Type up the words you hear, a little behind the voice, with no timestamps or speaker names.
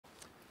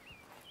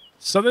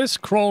So this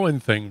crawling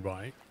thing,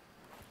 right?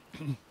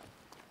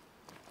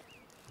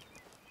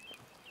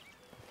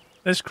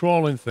 This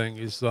crawling thing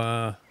is,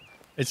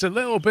 it's a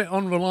little bit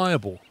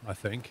unreliable, I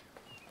think.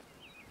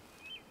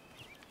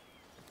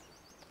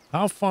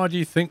 How far do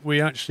you think we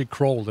actually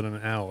crawled in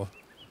an hour?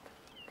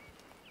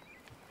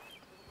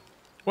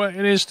 Well,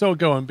 it is still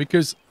going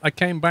because I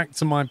came back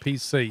to my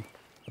PC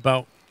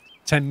about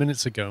 10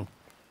 minutes ago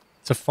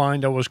to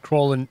find I was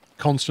crawling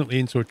constantly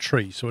into a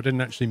tree, so I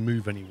didn't actually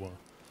move anywhere.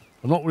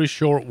 I'm not really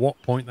sure at what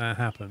point that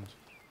happened.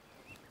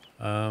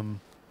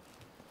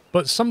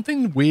 But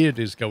something weird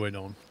is going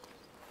on.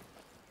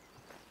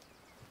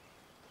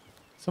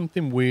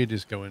 Something weird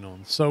is going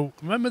on. So,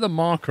 remember the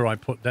marker I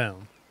put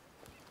down?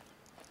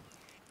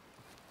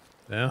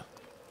 Yeah.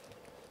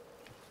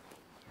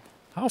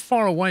 How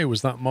far away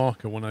was that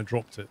marker when I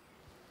dropped it?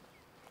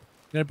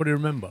 Anybody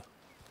remember?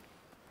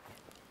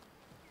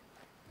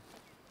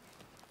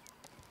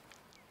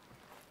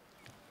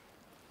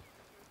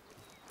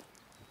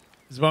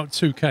 It's about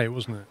 2k,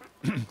 wasn't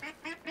it?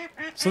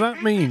 So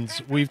that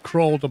means we've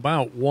crawled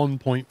about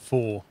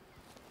 1.4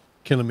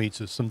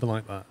 kilometers, something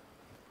like that.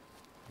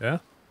 Yeah?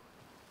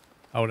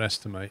 I would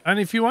estimate. And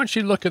if you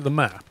actually look at the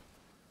map,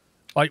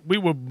 like we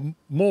were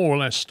more or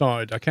less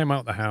started. I came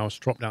out the house,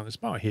 dropped down. It's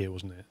about here,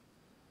 wasn't it?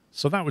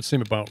 So that would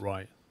seem about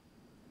right.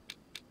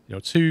 You know,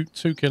 2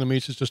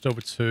 kilometers, just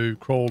over 2,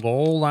 crawled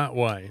all that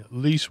way, at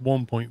least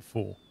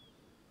 1.4.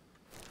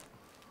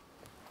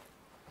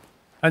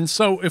 And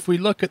so if we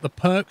look at the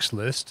perks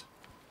list,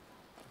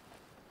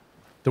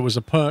 there was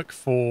a perk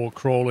for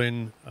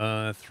crawling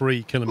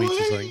 3 kilometers,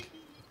 I think.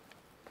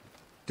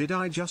 Did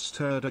I just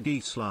heard a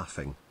geese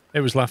laughing? It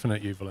was laughing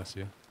at you,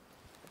 Valencia.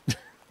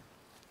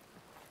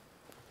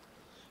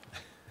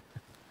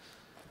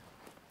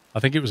 I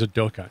think it was a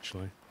duck,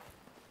 actually.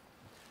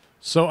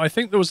 So I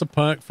think there was a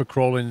perk for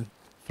crawling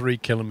 3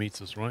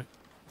 kilometers, right?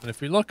 And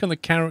if we look on the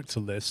character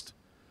list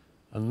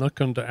and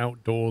look under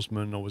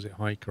outdoorsman, or was it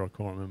hiker? I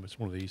can't remember. It's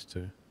one of these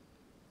two.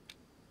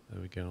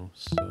 There we go.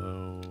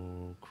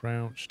 So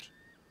crouched.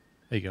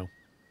 There you go.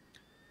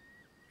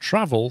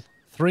 Travel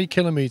 3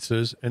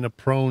 kilometers in a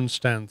prone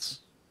stance.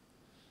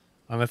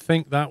 And I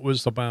think that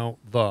was about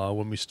there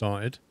when we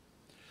started.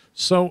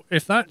 So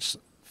if that's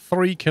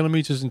 3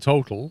 kilometers in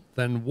total,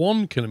 then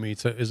 1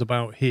 kilometer is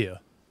about here.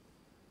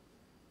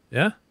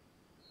 Yeah?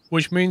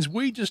 Which means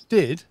we just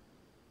did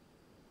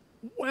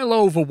well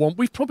over 1.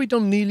 We've probably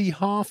done nearly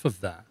half of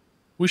that.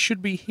 We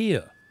should be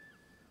here.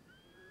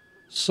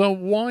 So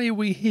why are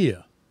we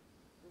here?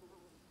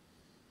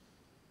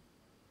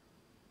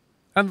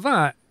 And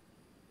that,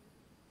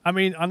 I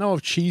mean, I know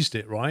I've cheesed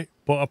it, right?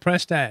 But I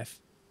pressed F,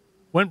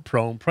 went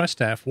prone,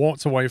 pressed F,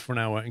 walked away for an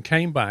hour, and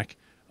came back,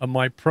 and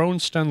my prone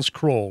stance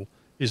crawl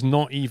is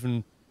not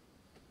even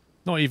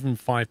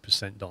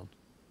 5% done.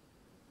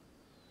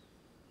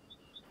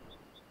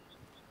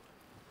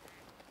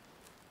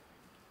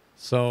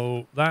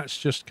 So that's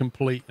just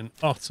complete and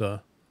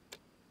utter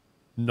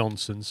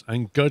nonsense,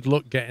 and good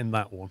luck getting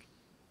that one.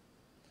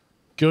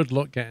 Good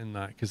luck getting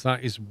that, because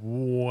that is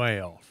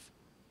way off.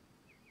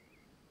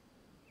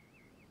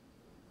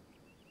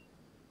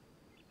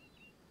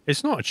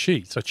 It's not a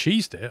cheat. I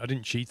cheesed it. I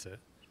didn't cheat it.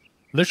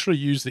 Literally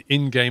use the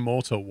in-game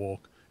auto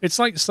walk. It's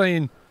like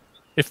saying,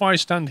 if I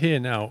stand here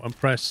now and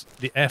press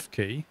the F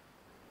key,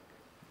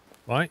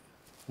 right?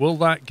 Will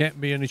that get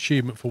me an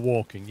achievement for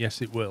walking?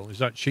 Yes, it will. Is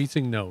that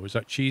cheating? No. Is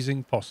that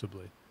cheesing?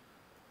 Possibly.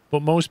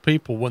 But most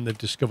people, when they've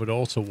discovered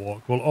auto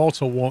walk, will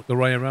auto walk the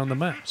way around the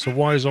map. So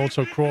why is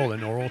auto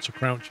crawling or auto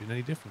crouching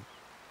any different?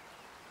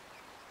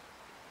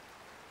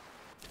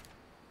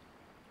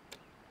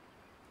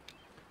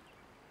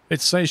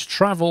 It says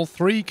travel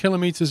 3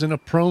 kilometers in a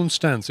prone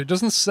stance. It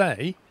doesn't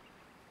say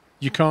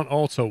you can't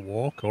auto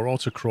walk or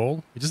auto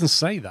crawl. It doesn't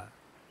say that.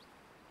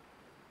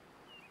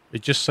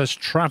 It just says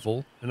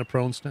travel in a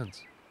prone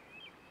stance.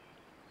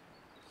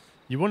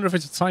 You wonder if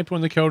it's a typo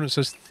in the code and it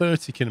says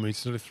 30 kilometers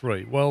instead of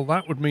 3. Well,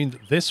 that would mean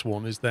that this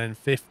one is then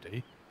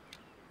 50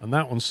 and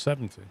that one's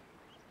 70.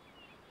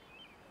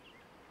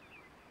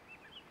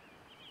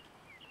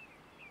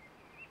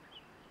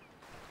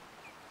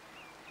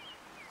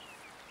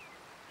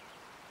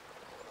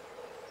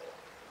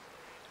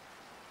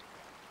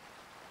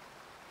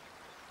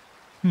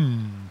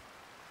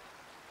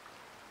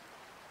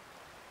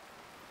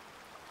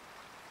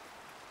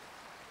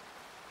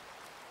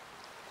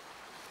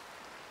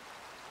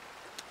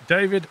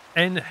 David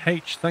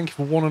NH, thank you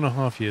for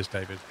 1.5 years,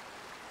 David.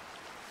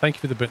 Thank you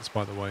for the bits,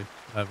 by the way,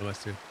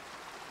 Valencia.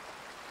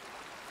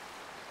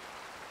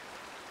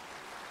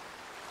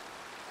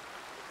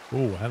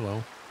 Oh,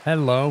 hello.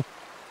 Hello.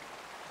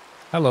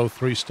 Hello,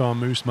 3-star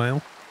moose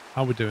male.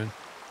 How we doing?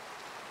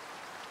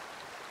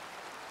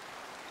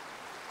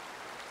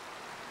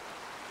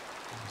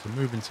 It's a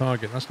moving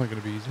target. That's not going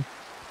to be easy.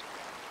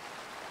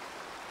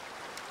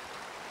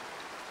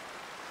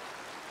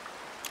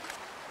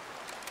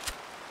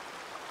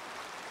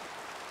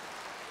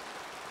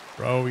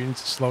 Bro, you need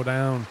to slow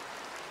down.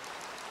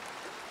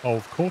 Oh,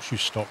 of course you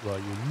stopped there,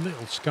 you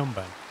little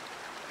scumbag.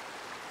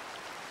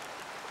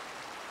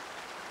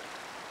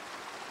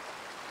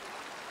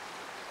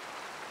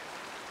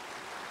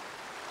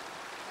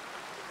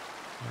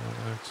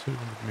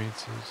 200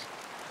 meters.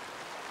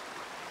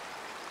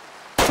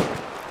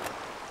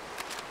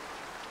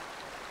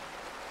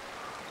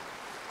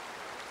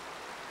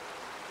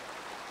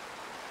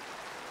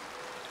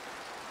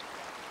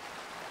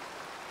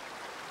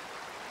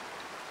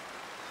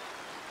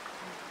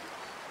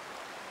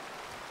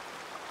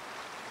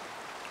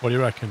 What do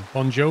you reckon?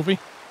 Bon Jovi?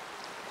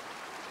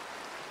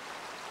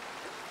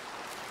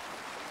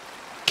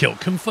 Kill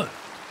confirmed.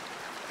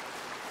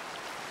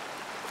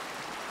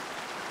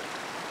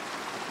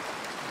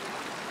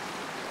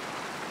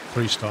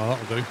 Three-star,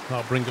 that'll do.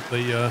 That'll bring up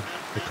the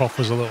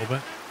coffers a little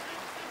bit.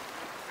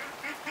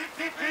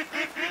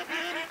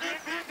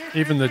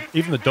 Even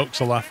the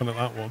ducks are laughing at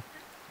that one.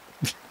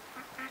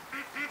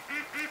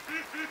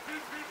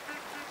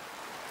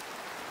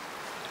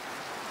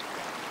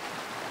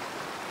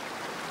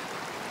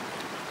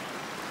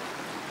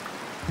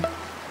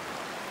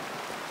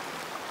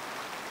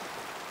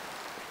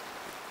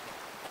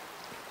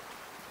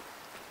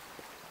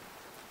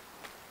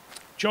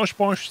 Josh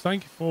Bosch,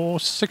 thank you for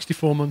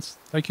 64 months.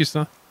 Thank you,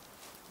 sir.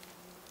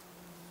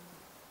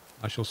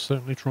 I shall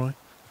certainly try.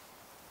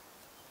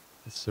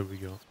 Let's see what we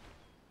got.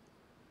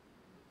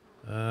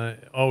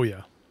 Oh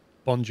yeah,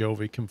 Bon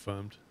Jovi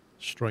confirmed.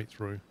 Straight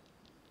through.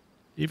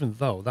 Even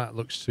though that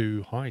looks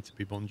too high to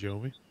be Bon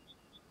Jovi.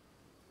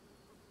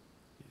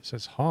 It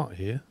says heart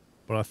here,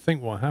 but I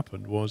think what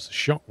happened was the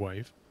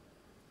shockwave.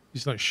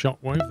 Is that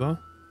shockwave there?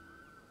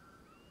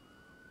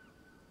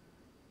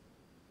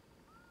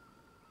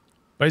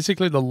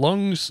 Basically, the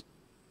lungs,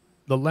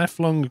 the left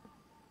lung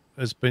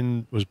was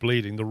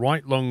bleeding. The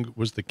right lung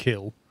was the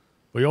kill.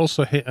 We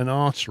also hit an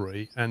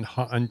artery and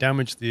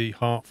damaged the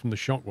heart from the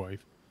shockwave.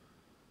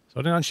 So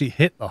I didn't actually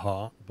hit the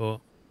heart, but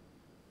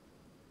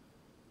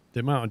the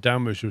amount of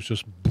damage was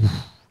just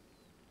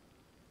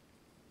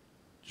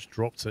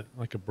dropped it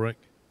like a brick.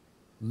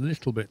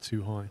 Little bit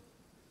too high.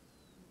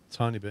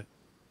 Tiny bit.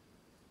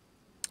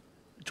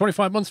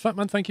 25 months, Fat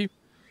Man, thank you.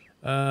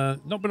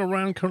 Not been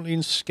around, currently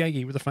in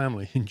Skeggy with the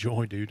family.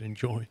 Enjoy, dude,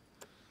 enjoy.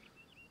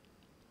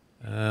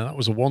 That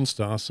was a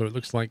 1-star, so it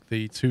looks like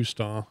the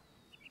 2-star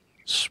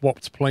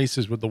swapped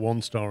places with the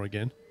 1-star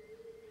again.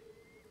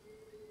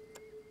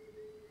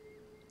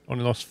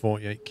 Only lost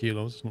 48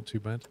 kilos, it's not too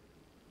bad.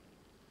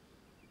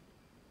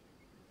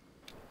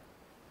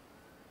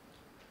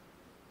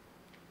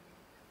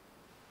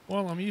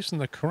 Well, I'm using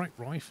the correct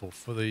rifle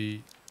for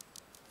the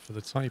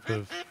type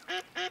of...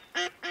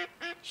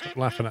 Stop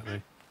laughing at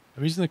me.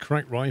 I'm using the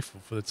correct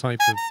rifle for the type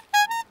of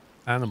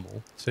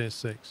animal, tier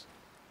 6.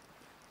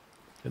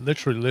 It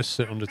literally lists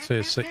it under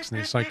tier 6 in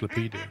the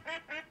encyclopedia.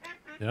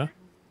 Yeah?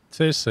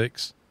 Tier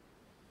 6,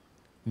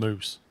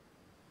 moose.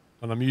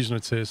 And I'm using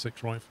a tier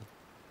 6 rifle.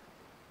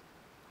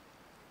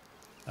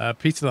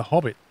 Peter the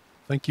Hobbit,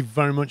 thank you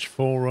very much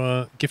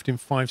for gifting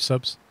 5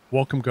 subs.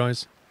 Welcome,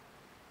 guys.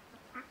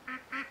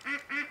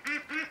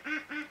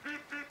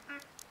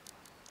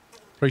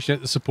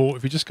 Appreciate the support.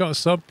 If you just got a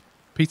sub,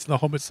 Peter the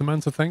Hobbit's the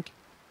man to thank.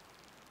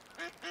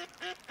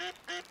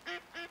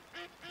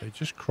 They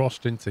just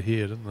crossed into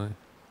here, didn't they?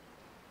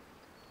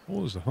 Oh,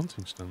 there's a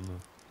hunting stand there.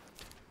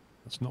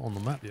 That's not on the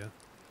map yet.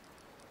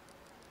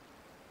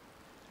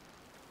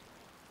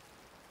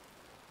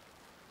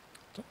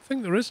 Don't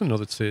think there is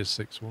another tier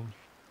 6 one.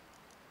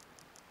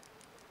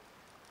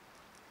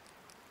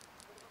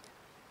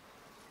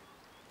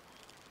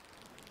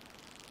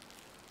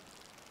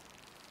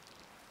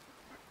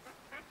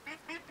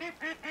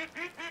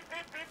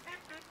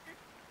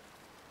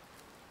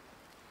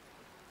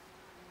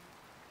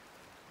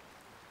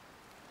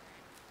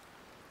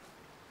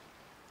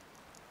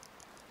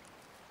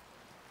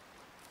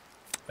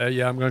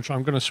 Yeah, I'm going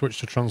to switch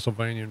to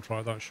Transylvania and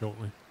try that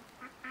shortly.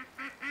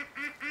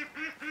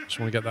 Just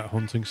want to get that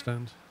hunting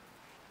stand.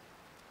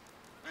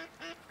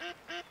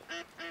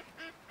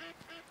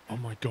 Oh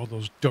my god,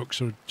 those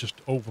ducks are just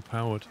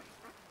overpowered.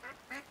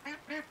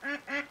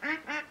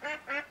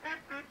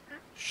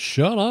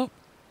 Shut up.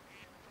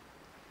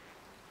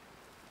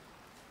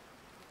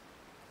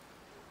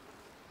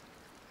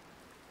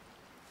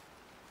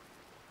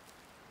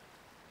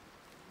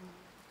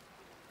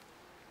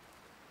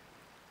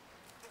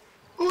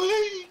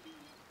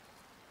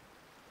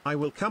 I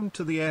will come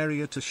to the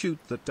area to shoot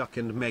the duck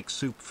and make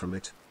soup from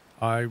it.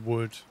 I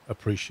would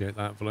appreciate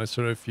that,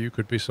 Valessa. If you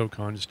could be so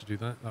kind as to do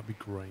that, that'd be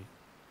great.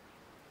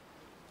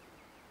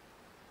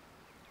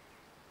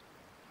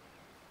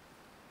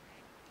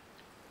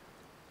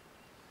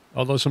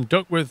 Although some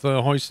duck with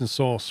hoisin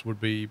sauce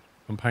would be,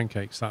 and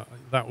pancakes,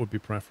 that would be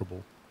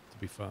preferable, to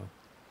be fair.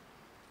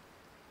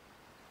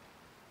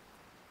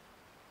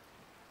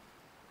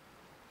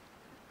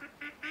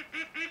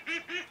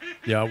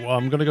 Yeah, well,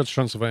 I'm going to go to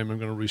Transylvania. I'm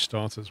going to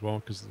restart as well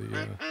because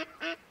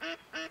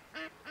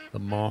the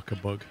marker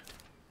bug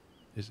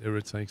is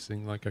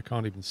irritating. Like, I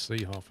can't even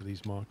see half of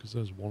these markers.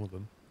 There's one of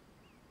them.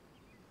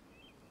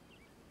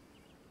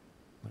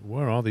 Like,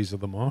 where are these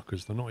other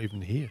markers? They're not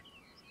even here.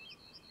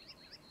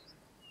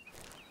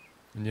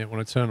 And yet when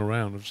I turn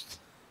around, it's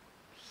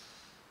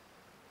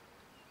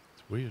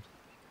weird.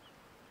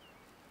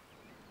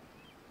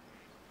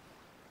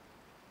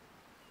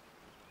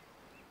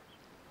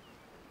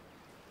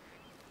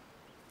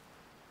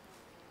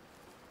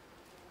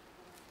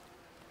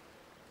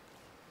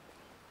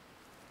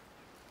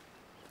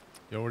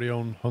 You already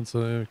own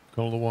Hunter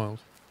Call of the Wild.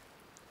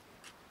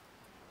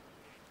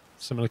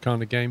 Similar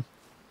kind of game.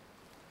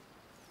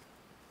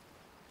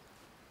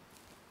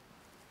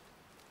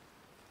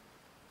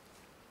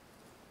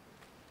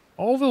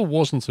 Orville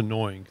wasn't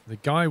annoying. The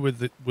guy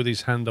with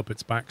his hand up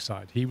its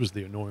backside, he was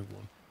the annoying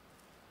one.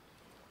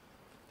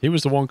 He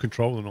was the one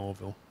controlling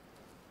Orville.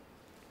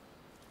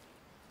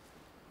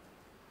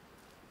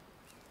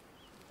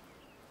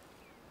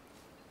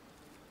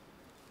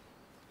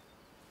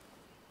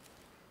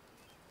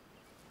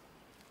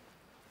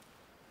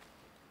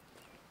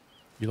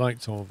 You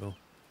liked Orville.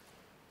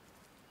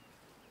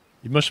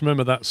 You must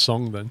remember that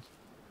song then.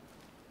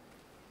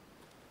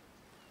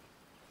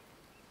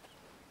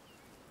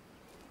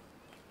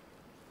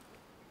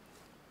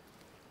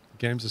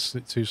 Games are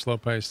too slow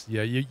paced.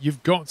 Yeah,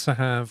 you've got to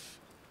have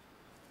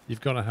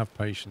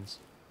patience.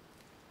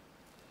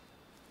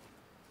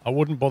 I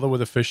wouldn't bother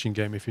with a fishing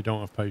game if you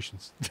don't have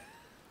patience.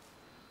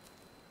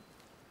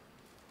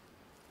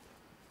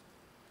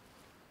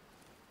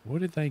 Where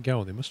did they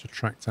go? They must have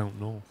tracked out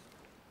north.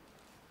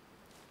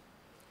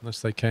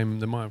 Unless they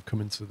might have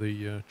come into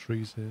the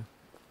trees here.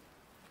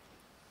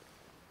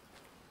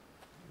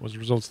 What was the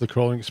result of the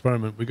crawling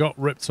experiment? We got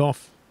ripped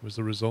off, was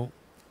the result.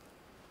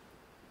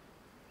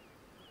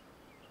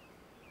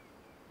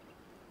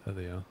 There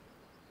they are.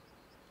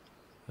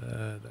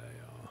 There they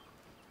are.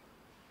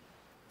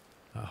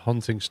 That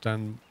hunting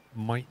stand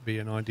might be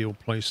an ideal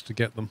place to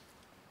get them.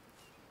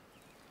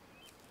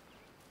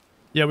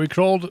 Yeah, we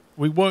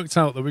worked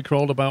out that we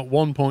crawled about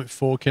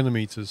 1.4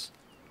 kilometers.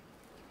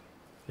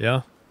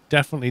 Yeah,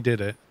 definitely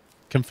did it.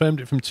 Confirmed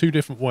it from 2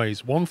 different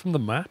ways. One from the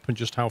map and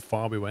just how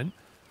far we went.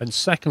 And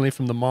secondly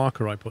from the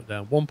marker I put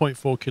down.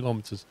 1.4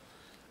 kilometers.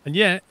 And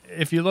yeah,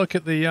 if you look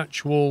at the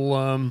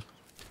actual...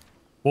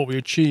 what we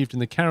achieved in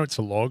the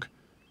character log,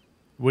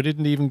 we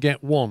didn't even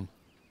get 1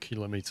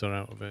 kilometer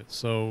out of it.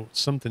 So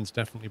something's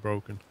definitely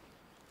broken.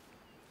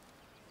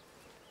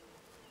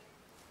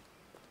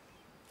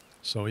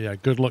 So yeah,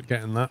 good luck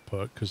getting that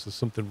perk because there's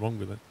something wrong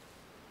with it.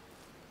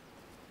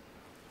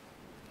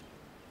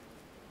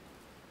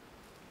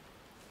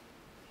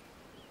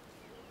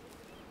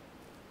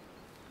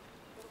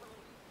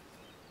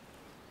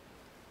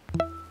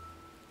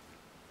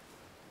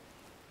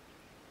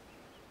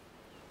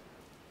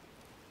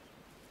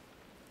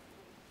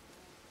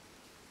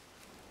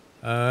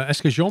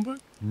 Eske Jeanberg,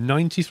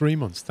 93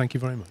 months. Thank you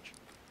very much.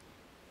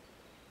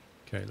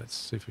 Okay, let's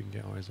see if we can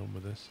get eyes on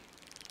with this.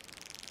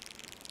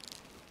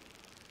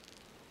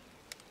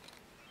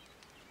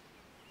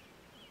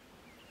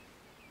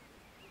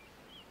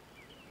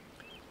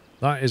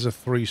 That is a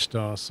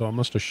 3-star, so I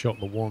must have shot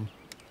the 1.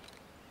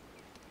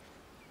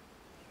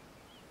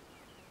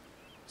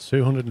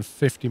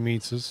 250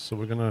 meters, so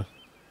we're gonna...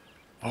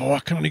 Oh, I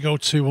can only go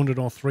 200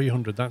 or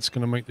 300. That's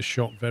gonna make the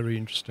shot very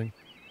interesting.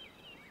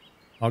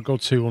 I'll go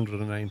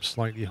 200 and aim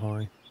slightly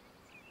high.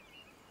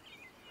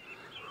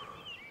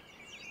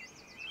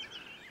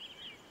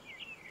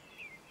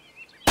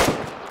 Well,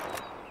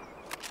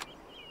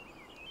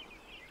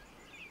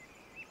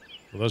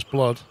 there's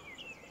blood.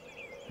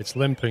 It's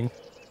limping.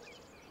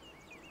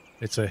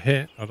 It's a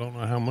hit. I don't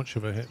know how much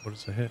of a hit, but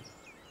it's a hit.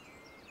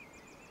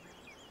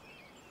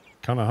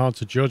 Kind of hard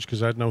to judge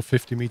because I had no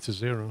 50 meter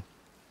zero.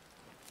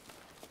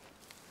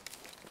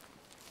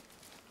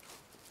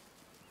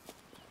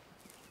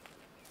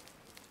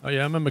 Oh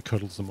yeah, I remember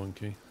Cuddles the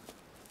monkey. You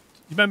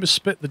remember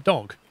Spit the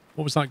dog?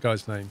 What was that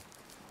guy's name?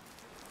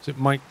 Is it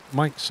Mike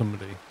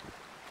somebody?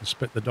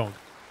 Spit the dog.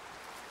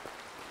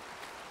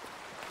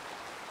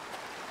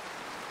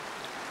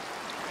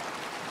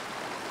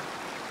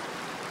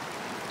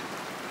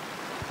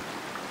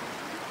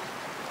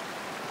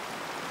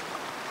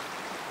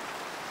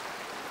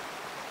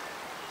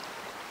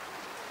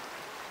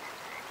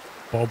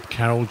 Bob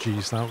Carroll,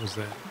 geez, that was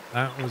it.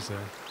 That was it.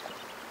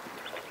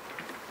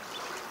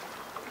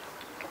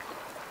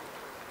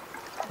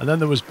 And then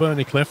there was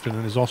Bernie Clifton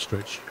and his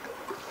ostrich.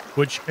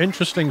 Which,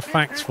 interesting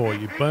facts for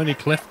you, Bernie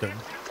Clifton,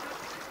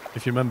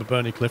 if you remember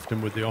Bernie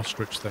Clifton with the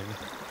ostrich thing,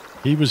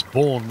 he was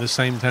born in the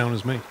same town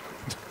as me.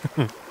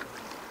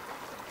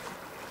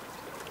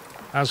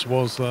 As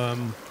was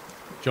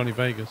Johnny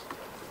Vegas.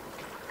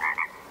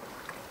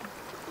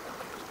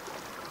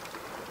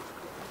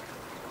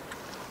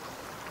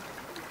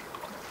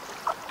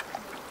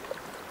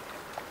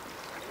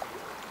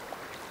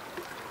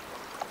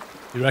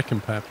 You reckon,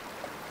 Pep?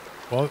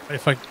 Well,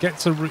 if I get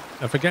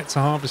to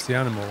harvest the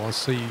animal, I'll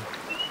see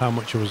how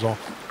much it was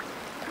off.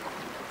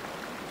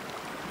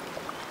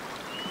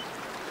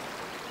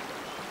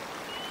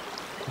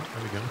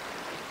 There we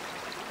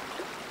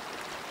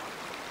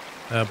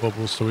go. Air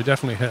bubbles, so we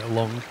definitely hit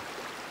along.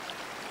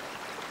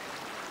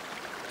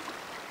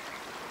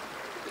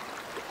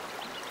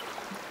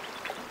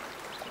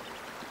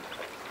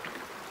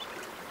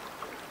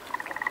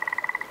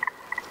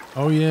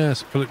 Oh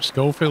yes, Philip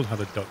Schofield had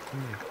a duck,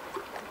 didn't he?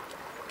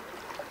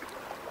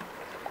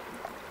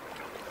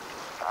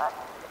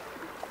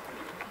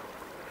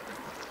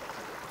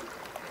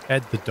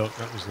 Ed the Duck,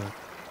 that was it.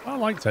 I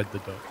liked Ed the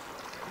Duck.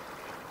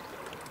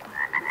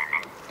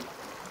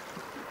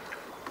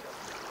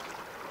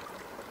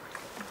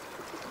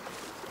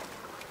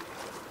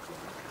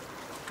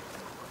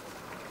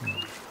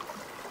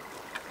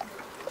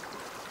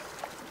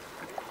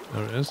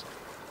 There it is.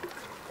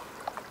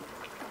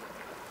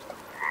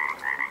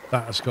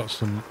 That has got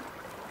some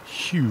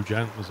huge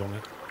antlers on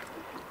it.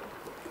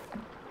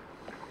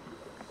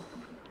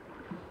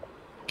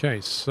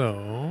 Okay,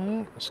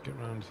 so let's get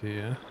around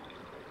here.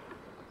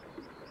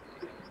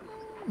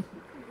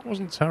 It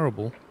wasn't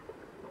terrible.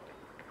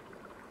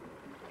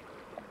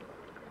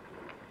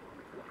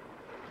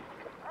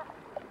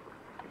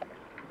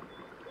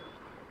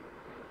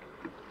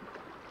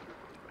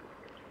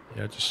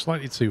 Yeah, just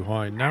slightly too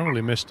high.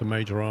 Narrowly missed a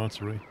major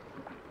artery.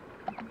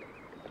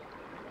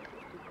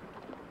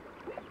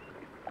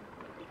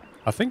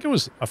 I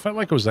felt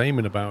like I was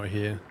aiming about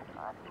here.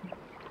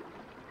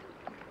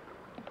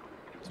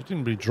 So it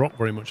didn't really drop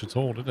very much at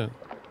all, did it?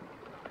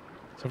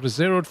 So if I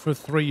zeroed for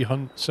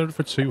 300, zeroed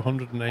for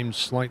 200 and aimed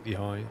slightly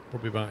high,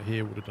 probably about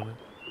here would have done it.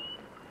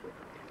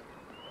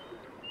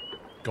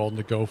 God,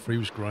 the gopher, he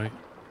was great.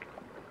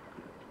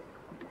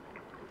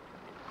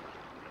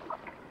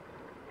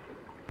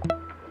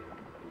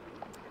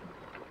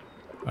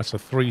 That's a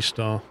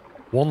 3-star.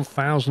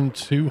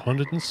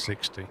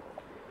 1,260.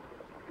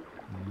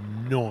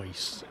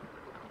 Nice.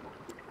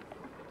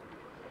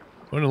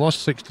 I only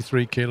lost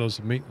 63 kilos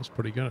of meat. That's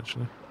pretty good,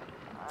 actually.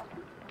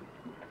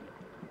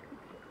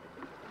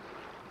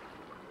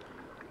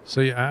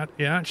 See, it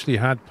actually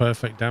had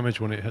perfect damage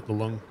when it hit the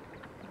lung.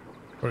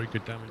 Very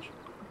good damage.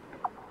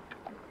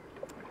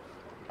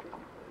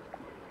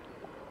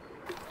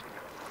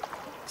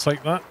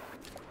 Take that.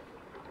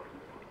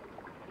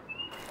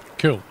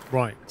 Cool.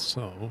 Right,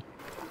 so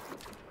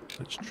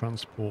let's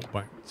transport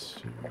back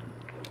to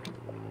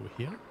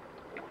here.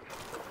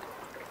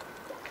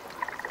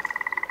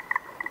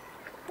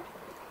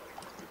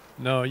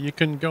 No, you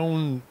can go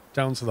on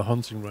down to the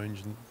hunting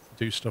range and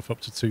do stuff up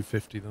to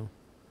 250 though.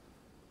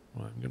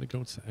 Right, I'm going to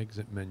go to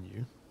exit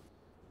menu.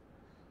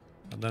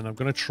 And then I'm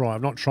going to try,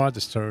 I've not tried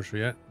this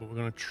territory yet, but we're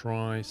going to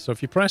try. So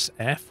if you press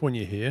F when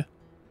you're here,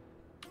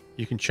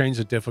 you can change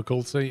the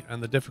difficulty,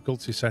 and the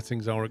difficulty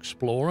settings are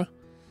Explorer.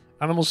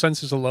 Animal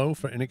senses are low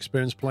for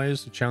inexperienced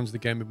players. The challenge of the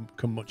game will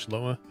become much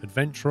lower.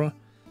 Adventurer.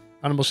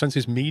 Animal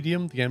senses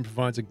medium. The game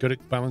provides a good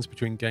balance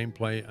between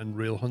gameplay and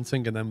real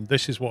hunting. And then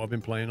this is what I've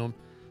been playing on.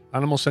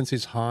 Animal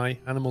senses high.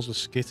 Animals are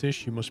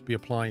skittish. You must be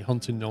applying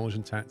hunting knowledge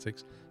and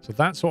tactics. So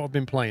that's what I've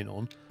been playing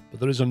on. But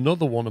there is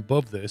another one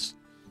above this.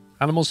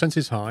 Animal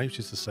senses high, which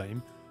is the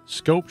same.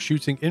 Scope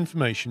shooting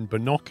information,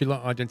 binocular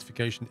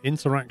identification,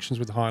 interactions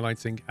with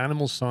highlighting,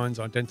 animal signs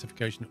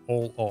identification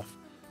all off.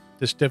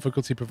 This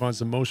difficulty provides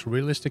the most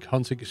realistic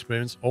hunting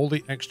experience. All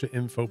the extra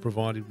info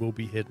provided will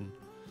be hidden.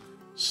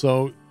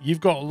 So you've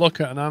got to look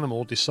at an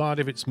animal, decide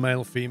if it's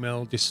male,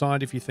 female,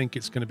 decide if you think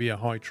it's going to be a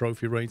high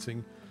trophy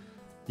rating.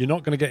 You're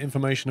not going to get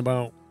information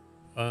about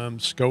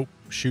scope,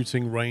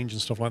 shooting, range,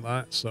 and stuff like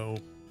that. So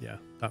yeah,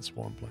 that's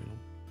what I'm playing on.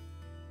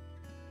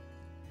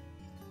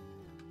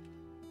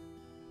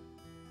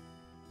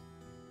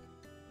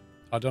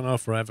 I don't know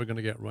if we're ever going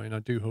to get rain. I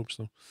do hope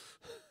so.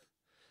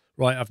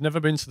 Right, I've never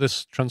been to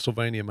this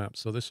Transylvania map,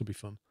 so this will be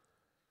fun.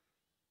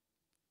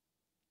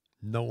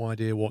 No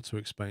idea what to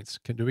expect.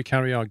 Do we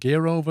carry our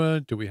gear over?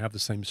 Do we have the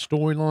same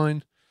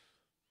storyline?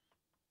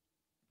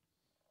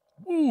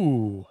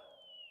 Ooh.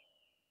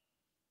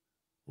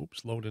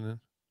 Oops, loading in.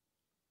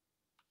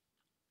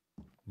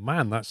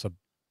 Man, that's a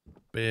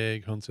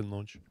big hunting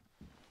lodge.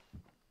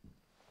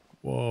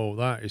 Whoa,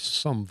 that is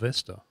some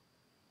vista.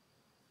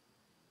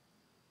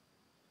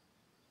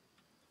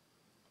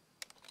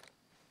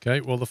 Okay,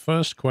 well, the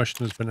first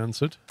question has been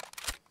answered.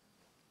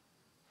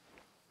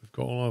 We've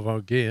got all of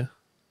our gear.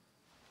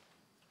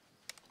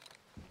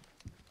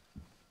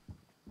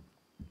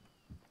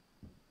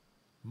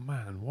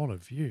 Man, what a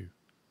view.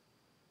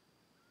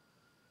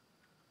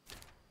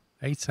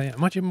 8 a.m.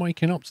 Imagine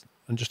waking up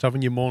and just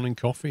having your morning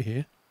coffee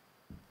here.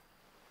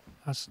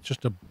 That's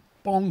just a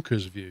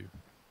bonkers view.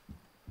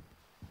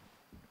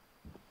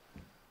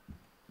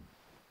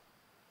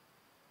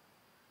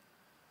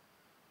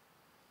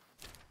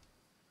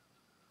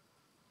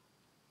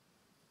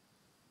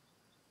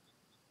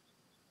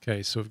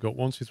 Okay, so we've got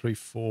 1, 2, 3,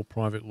 4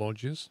 private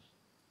lodges.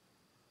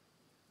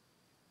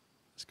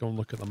 Let's go and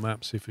look at the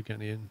map, see if we get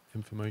any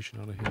information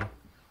out of here.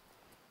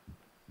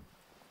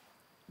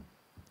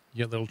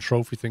 You get little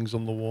trophy things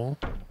on the wall.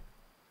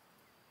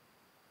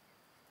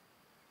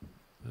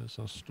 There's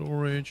our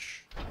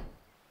storage.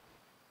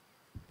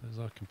 There's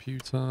our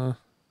computer.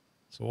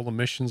 So all the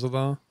missions are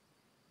there.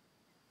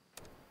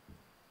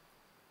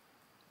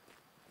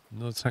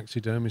 Another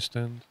taxidermy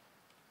stand.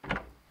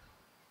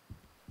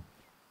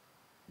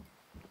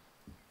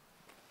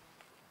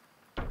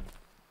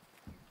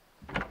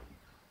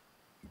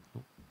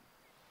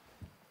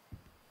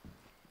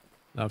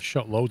 Now, I've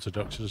shot loads of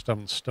ducks, I just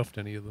haven't stuffed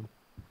any of them.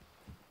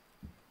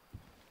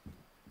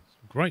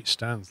 Some great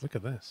stands, look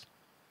at this.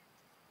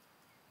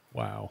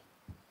 Wow.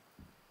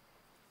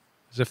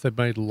 As if they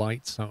made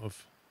lights out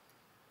of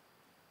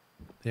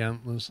the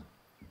antlers.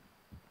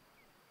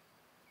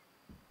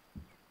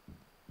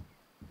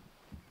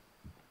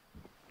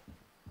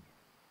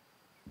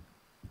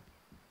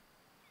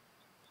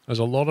 There's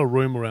a lot of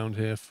room around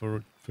here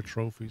for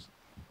trophies.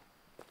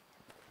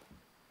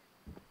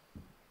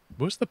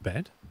 Where's the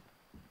bed?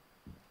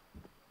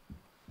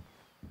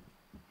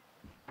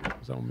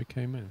 Was that when we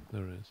came in?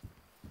 There it is.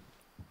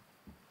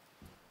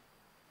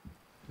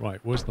 Right,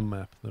 where's the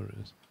map? There it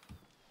is.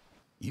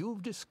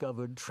 You've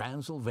discovered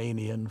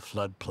Transylvanian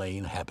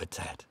floodplain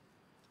habitat.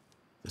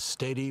 The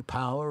steady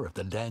power of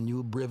the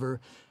Danube River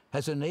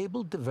has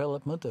enabled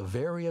development of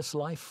various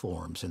life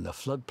forms in the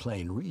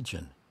floodplain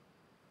region.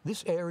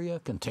 This area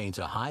contains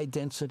a high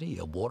density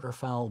of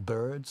waterfowl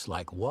birds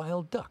like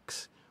wild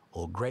ducks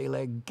or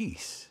grey-legged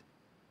geese.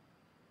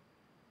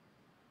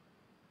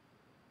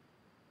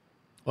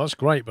 Well, that's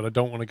great, but I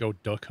don't want to go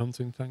duck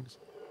hunting, thanks.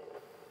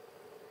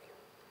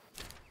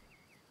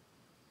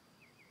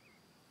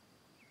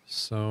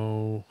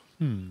 So,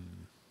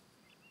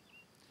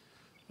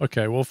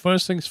 okay, well,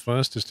 first things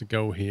first is to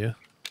go here.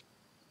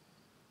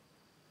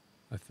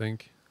 I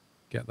think.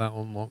 Get that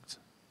unlocked.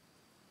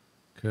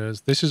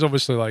 Because this is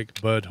obviously like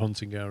bird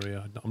hunting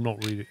area. I'm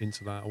not really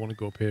into that. I want to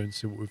go up here and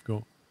see what we've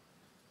got.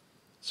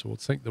 So we'll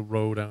take the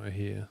road out of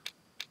here.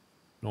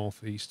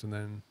 Northeast and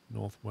then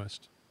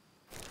northwest.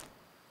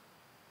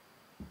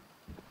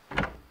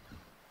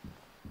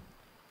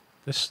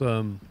 This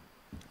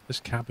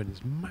cabin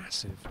is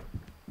massive.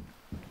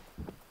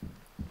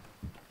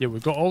 Yeah,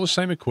 we've got all the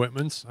same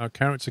equipment. Our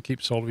character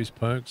keeps all of his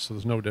perks, so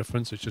there's no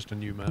difference. It's just a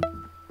new map.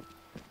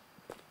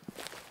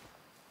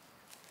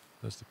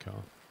 There's the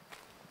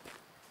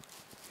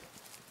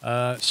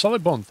car.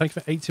 Solid Bond, thank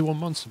you for 81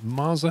 months.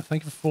 Marza,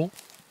 thank you for 4.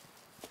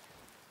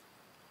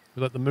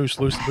 We let the moose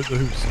loose to put the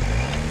hooves.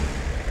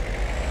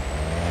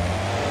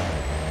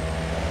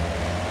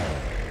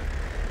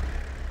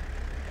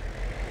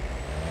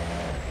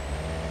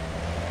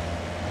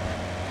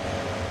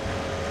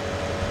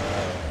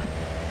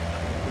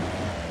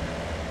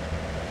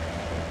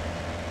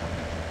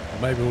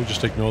 Maybe we'll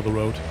just ignore the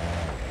road.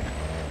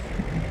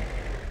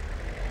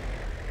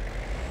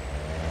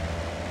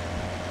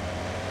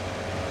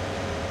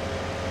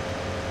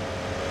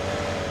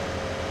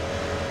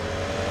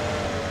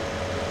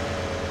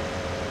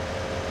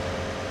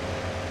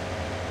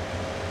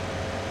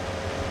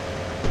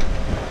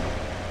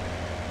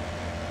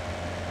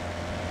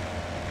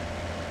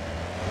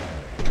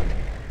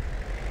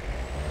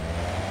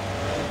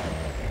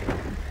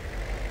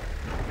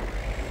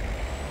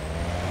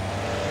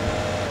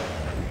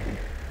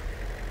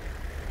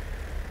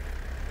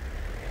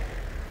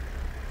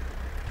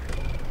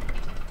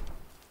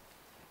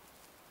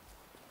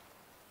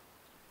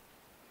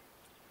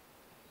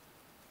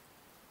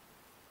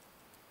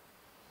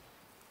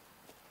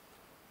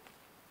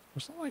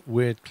 What's that like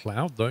weird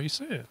cloud though? You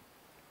see it?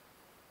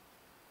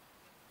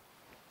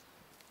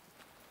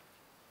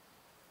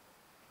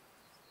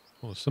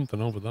 Oh, there's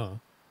something over there.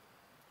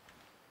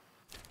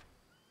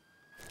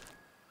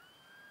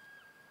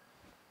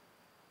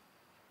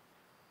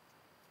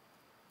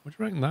 What do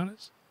you reckon that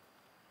is?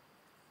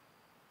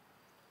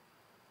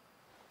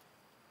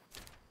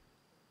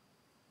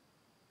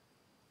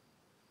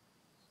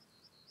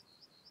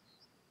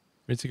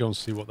 We need to go and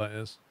see what that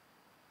is.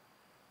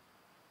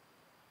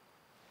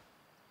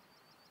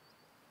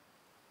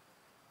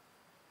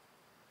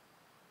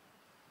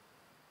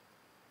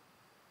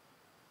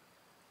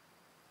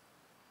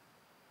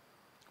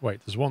 Wait,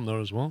 there's one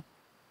there as well.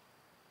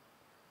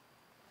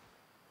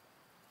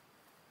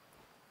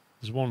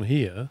 There's one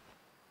here.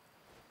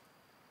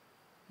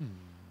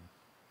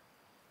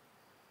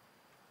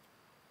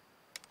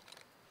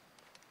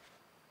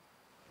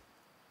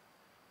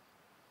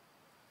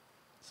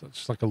 So it's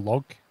just like a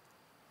log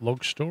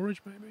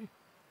storage, maybe?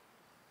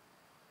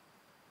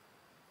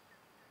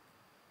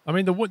 I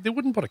mean, they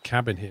wouldn't put a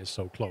cabin here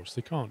so close.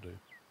 They can't do.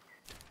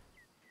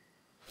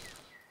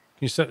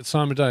 Can you set the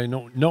time of day?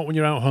 Not when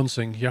you're out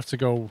hunting. You have to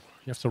go.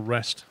 You have to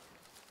rest.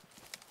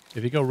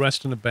 If you go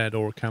rest in a bed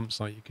or a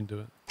campsite, you can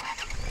do it.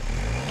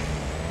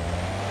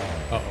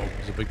 Uh-oh,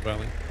 there's a big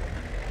valley.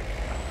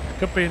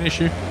 Could be an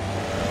issue.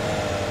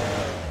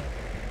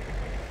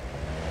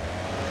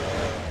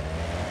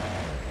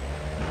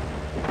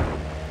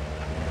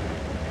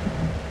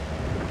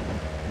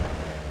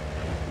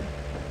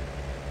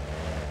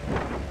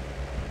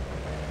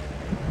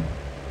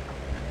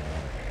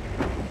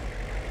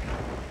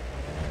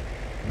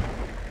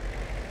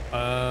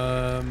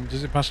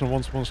 Does it pass on a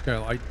 1-to-1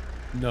 scale?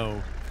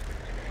 No.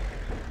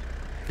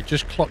 It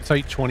just clocked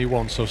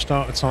 8:21, so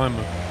start a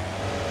timer.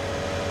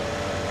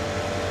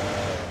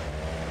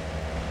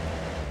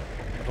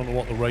 I don't know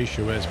what the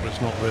ratio is, but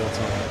it's not real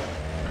time.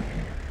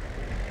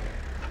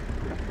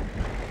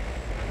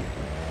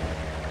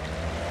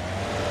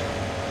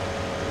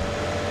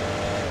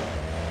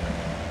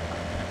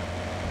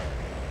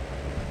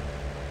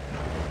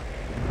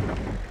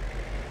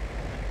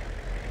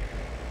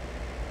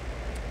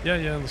 Yeah,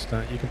 I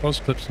understand. You can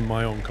post clips from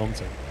my own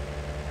content.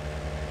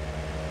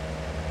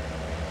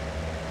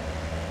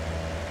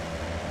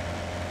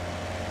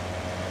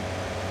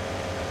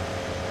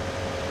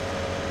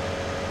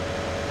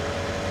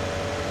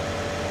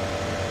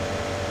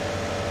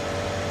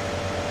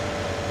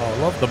 Oh,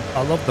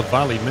 I love the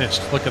valley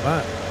mist. Look at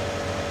that.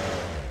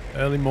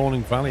 Early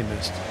morning valley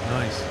mist.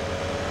 Nice.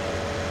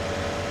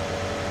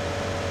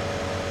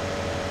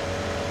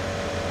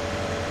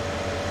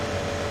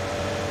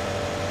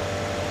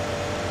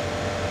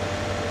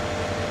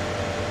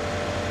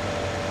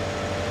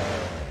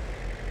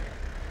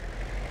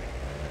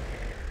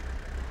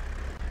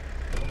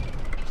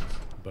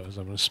 was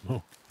having a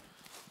smoke.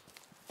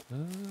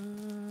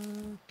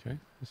 Okay,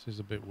 this is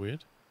a bit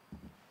weird.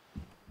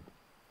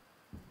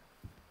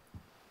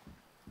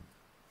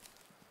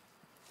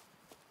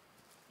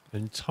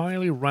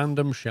 Entirely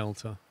random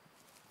shelter.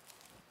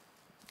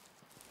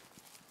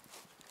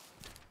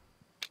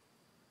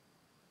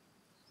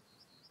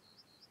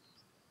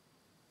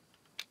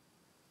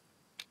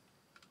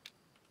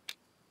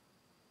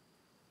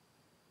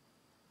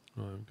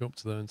 Right, go up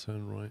to there and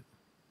turn right.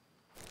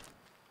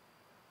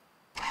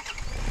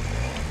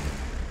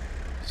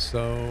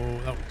 So,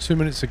 that was 2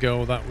 minutes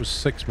ago, that was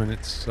 6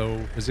 minutes,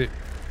 so is it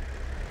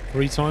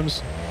 3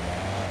 times?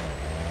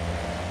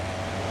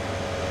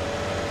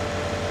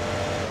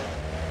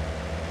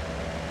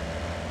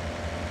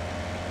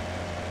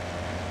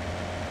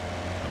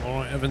 I'm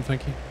alright, Evan,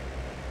 thank you.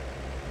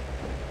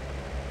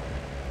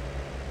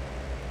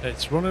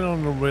 It's running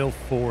on a Real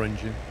 4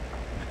 engine.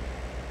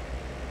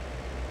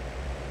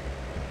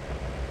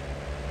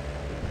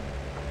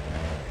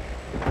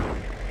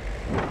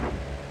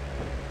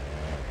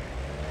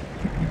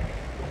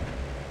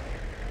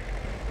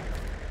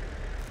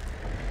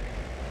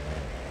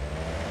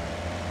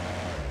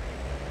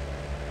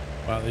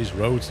 Wow, these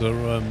roads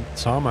are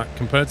tarmac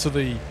compared to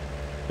the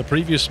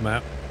previous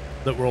map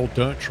that were all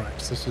dirt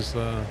tracks. This is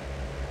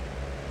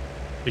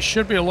it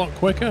should be a lot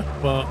quicker,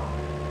 but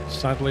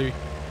sadly,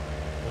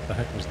 what the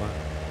heck was that?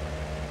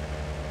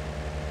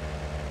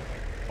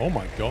 Oh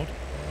my god.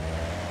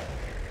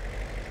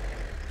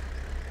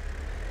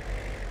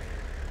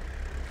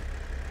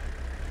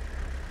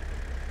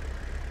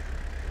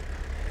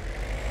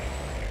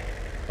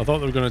 I thought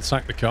they were going to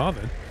attack the car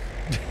then.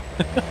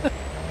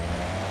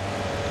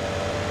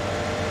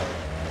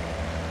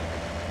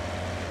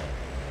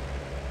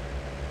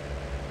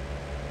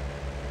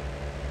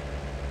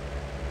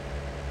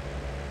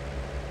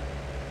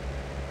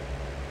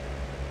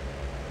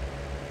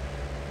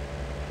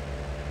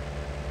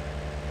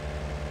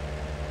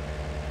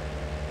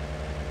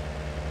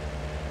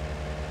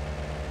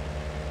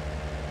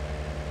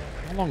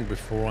 How long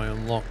before I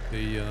unlock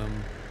the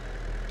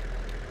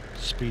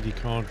speedy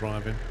car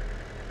driving?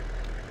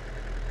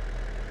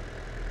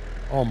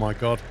 Oh my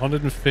god,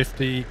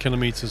 150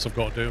 kilometers I've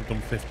got to do. I've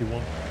done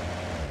 51.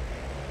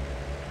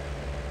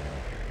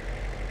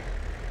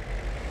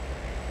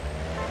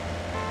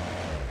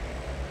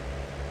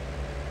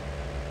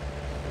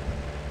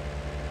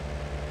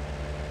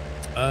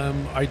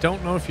 I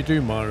don't know if you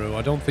do, Mario.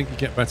 I don't think you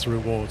get better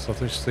rewards. I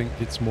just think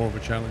it's more of a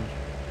challenge.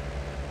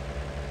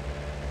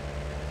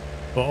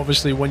 But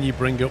obviously when you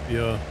bring up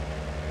your... Oh,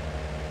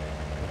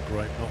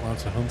 great, not allowed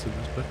to hunt in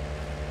this bit.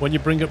 When you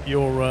bring up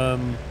your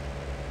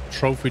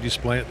trophy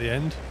display at the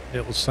end,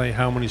 it will say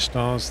how many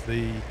stars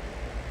the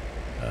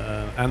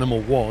animal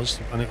was,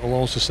 and it will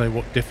also say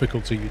what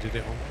difficulty you did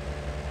it on.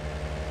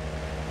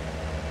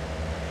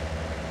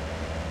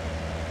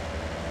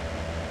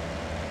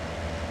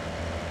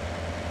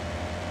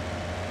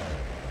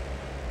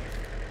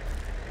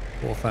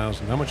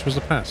 $4,000. How much was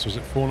the pass? Was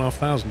it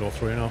 4,500 or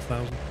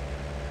 3,500?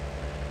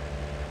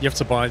 You have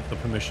to buy the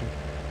permission.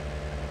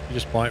 You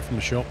just buy it from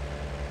the shop.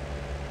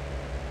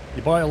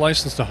 You buy a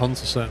license to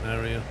hunt a certain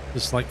area.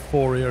 There's like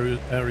 4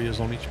 areas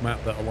on each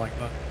map that are like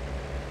that.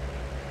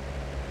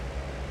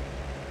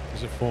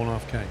 Is it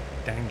 4.5k?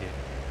 Dang it.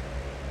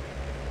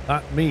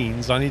 That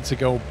means I need to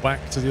go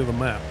back to the other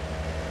map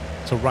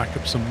to rack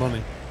up some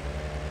money.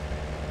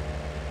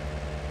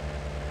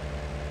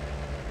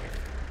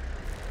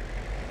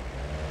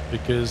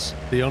 Because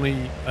the only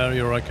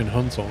area I can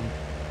hunt on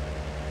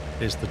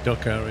is the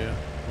duck area.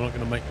 We're not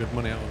going to make good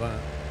money out of that.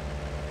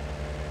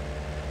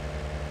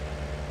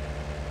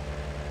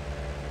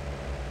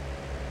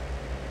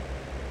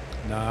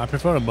 Nah, I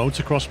prefer a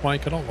motocross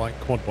bike. I don't like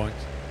quad bikes.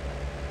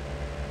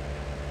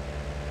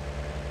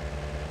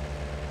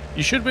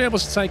 You should be able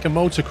to take a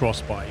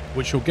motocross bike,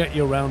 which will get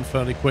you around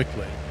fairly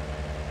quickly,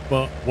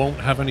 but won't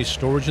have any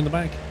storage in the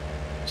back.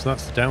 So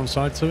that's the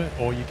downside to it.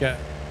 Or you get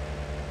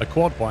a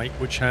quad bike,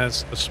 which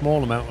has a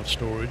small amount of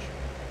storage,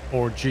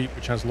 or a Jeep,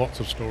 which has lots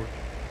of storage.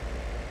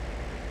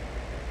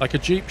 Like a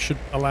Jeep should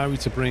allow you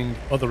to bring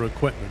other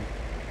equipment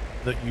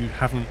that you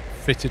haven't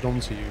fitted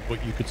onto you, but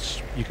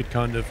you could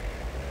kind of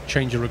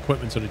change your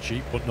equipment on a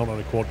Jeep, but not on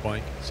a quad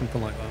bike,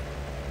 something like that.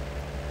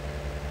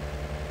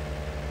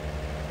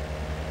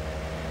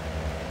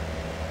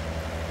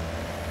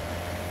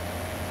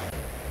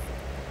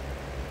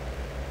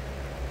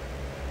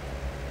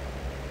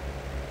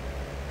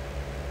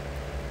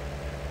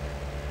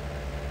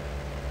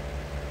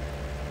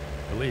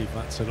 I believe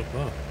that's it up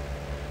there.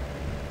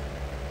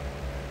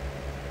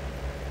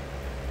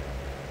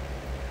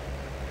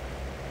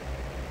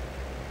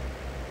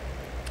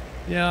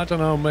 Yeah, I don't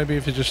know, maybe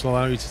if it just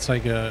allow you to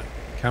take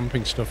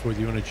camping stuff with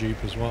you in a Jeep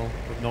as well,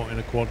 but not in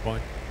a quad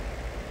bike.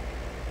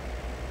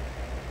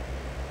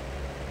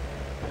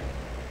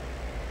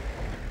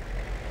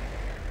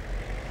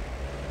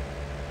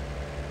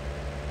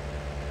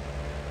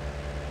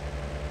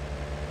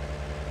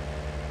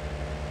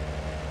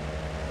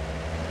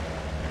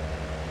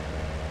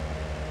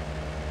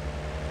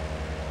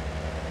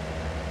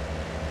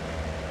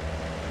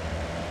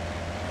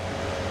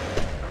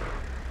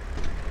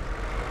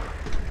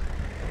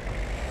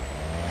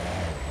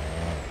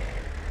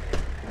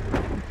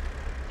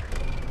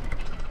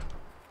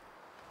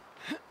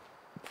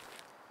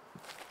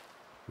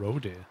 Roe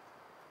deer.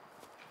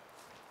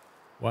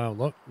 Wow,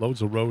 look,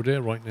 loads of roe deer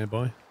right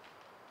nearby.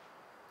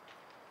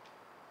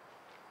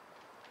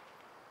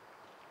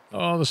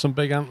 Oh, there's some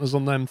big antlers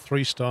on them.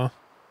 3-star.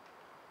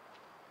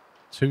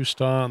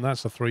 2-star, and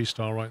that's a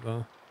 3-star right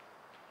there.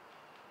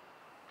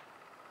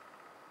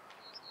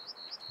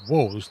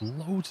 Whoa, there's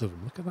loads of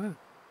them. Look at that.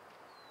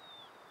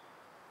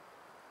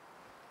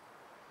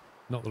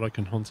 Not that I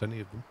can hunt any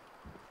of them.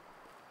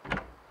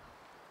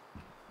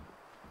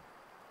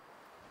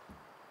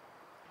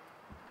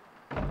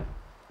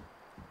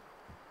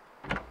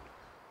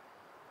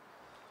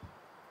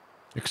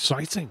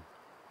 Exciting.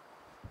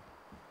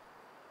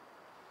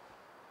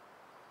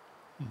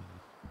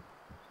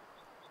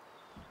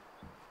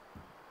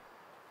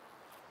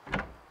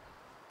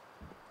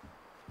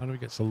 How do we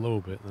get to the lower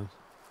bit then?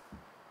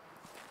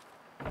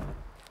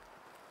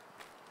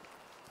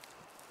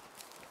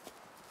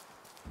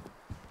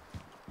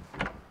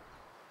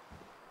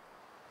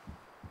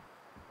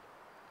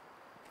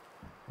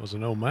 Was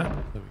an old map.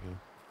 There we go.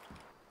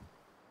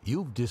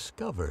 You've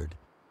discovered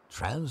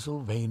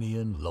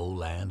Transylvanian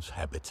lowlands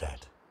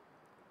habitat.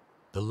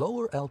 The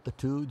lower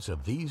altitudes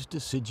of these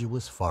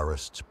deciduous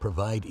forests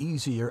provide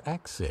easier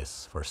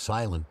access for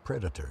silent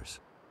predators,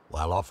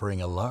 while offering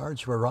a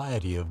large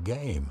variety of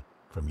game,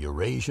 from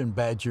Eurasian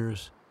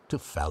badgers to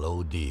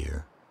fallow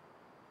deer.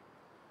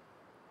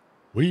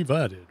 We've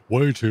added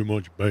way too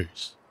much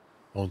bass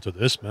onto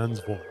this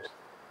man's voice.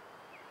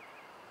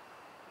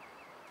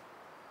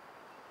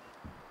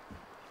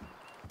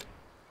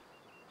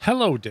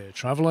 Hello, dear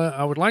traveller.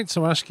 I would like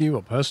to ask you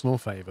a personal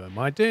favour.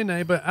 My dear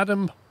neighbour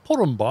Adam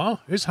Porumbar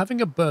is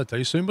having a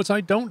birthday soon, but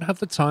I don't have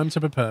the time to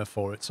prepare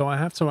for it, so I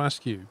have to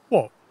ask you.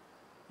 What?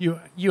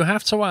 You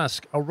have to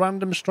ask a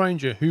random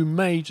stranger who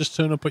may just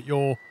turn up at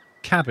your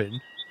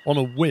cabin on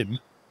a whim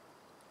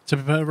to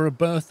prepare for a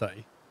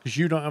birthday because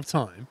you don't have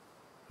time?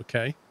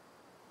 Okay.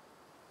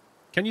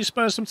 Can you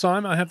spare some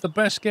time? I have the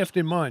best gift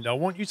in mind. I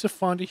want you to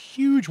find a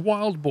huge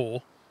wild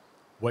boar.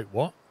 Wait,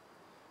 what?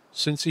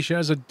 Since he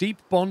shares a deep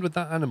bond with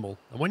that animal.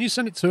 And when you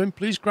send it to him,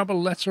 please grab a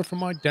letter from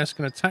my desk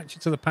and attach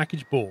it to the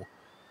package boar.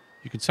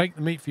 You can take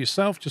the meat for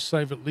yourself, just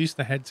save at least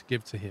the head to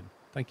give to him.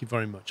 Thank you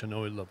very much. I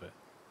know he'll love it.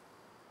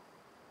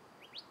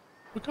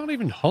 We can't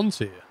even hunt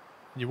here.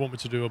 And you want me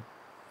to do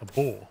a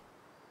boar?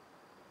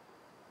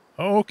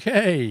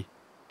 Okay.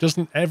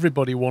 Doesn't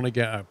everybody want to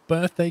get a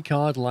birthday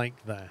card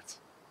like that?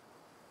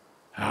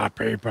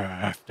 Happy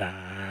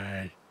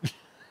birthday.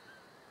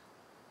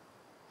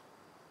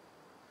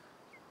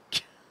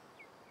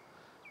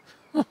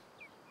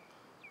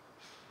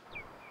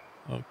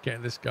 Okay,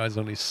 this guy's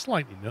only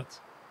slightly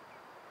nuts.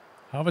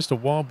 Harvest a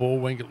wild boar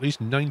weighing at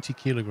least 90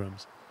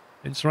 kilograms.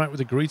 Interact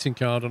with a greeting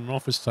card on an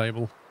office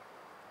table.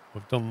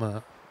 We've done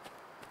that.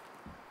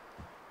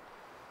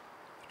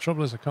 The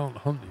trouble is I can't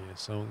hunt here,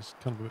 so it's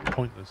kind of a bit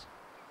pointless.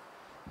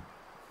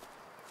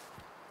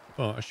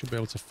 But I should be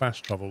able to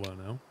fast travel there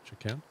now, which I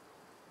can.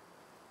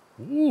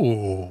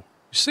 Ooh! You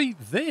see,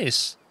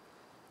 this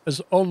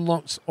has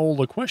unlocked all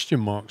the question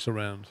marks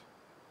around.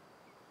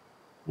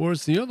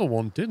 Whereas the other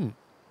one didn't.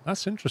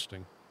 That's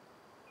interesting.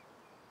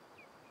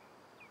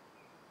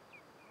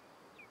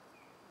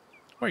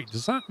 Wait,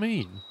 does that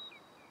mean...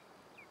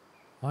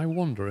 I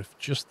wonder if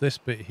just this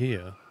bit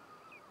here...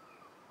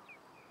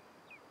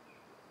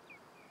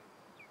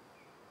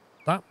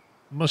 That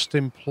must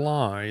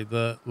imply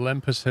that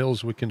Lempus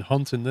Hills we can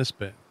hunt in this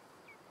bit.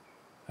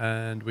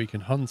 And we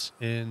can hunt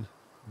in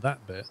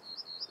that bit.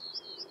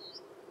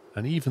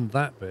 And even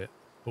that bit,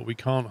 but we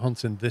can't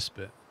hunt in this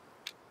bit.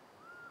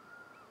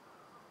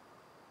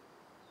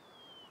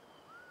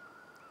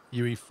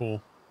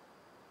 UE4.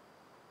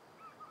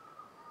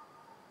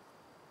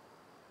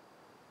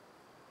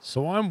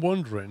 So I'm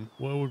wondering,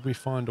 where would we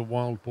find a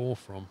wild boar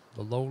from?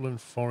 The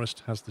lowland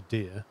forest has the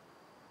deer.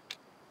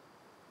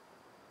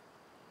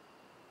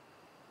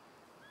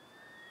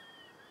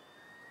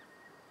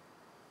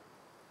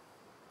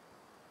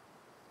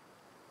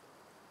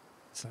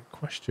 Is that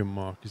question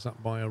mark? Is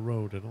that by a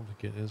road? I don't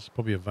think it is.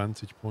 Probably a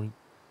vantage point.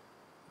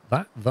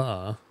 That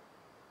there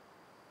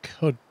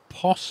could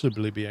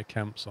possibly be a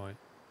campsite.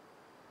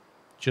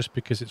 Just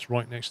because it's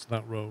right next to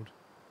that road.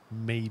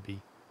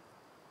 Maybe.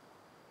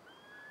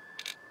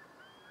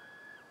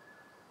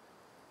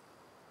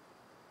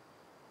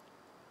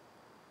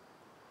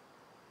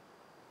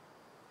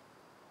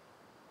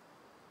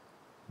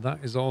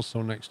 That is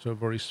also next to a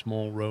very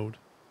small road.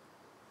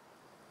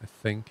 I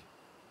think.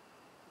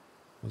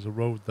 There's a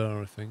road there,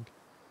 I think.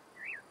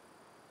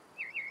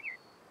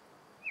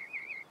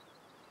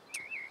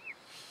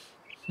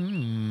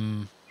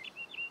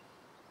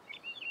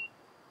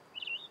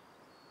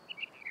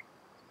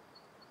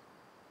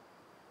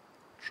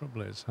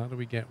 Trouble is, how do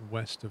we get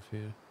west of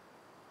here?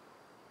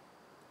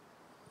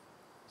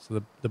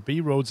 So the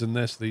B roads in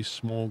this, these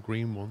small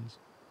green ones.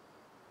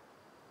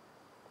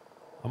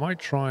 I might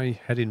try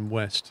heading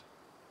west.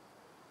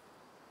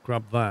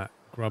 Grab that,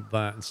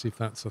 and see if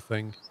that's a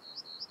thing.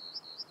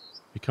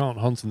 We can't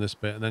hunt in this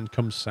bit and then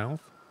come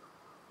south.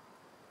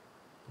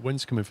 The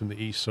wind's coming from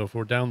the east, so if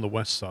we're down the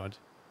west side.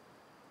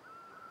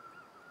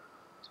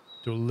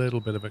 do a little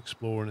bit of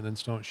exploring and then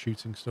start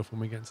shooting stuff when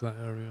we get to that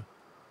area.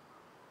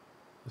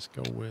 Let's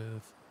go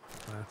with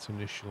that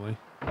initially.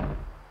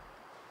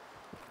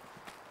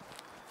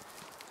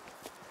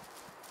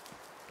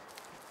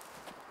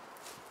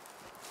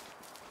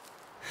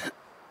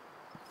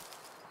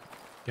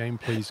 Game,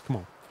 please. Come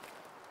on.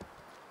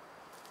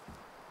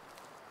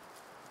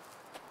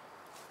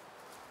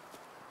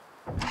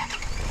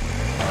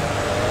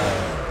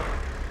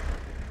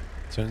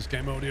 Turns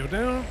game audio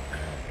down.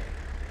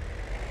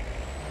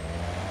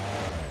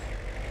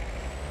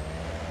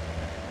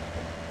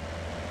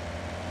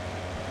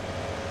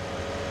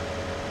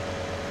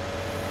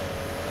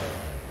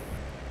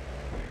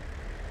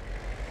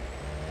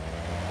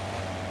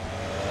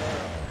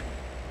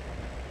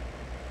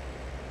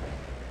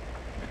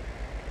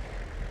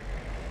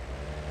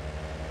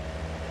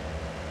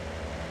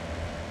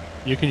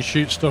 You can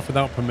shoot stuff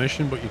without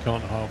permission, but you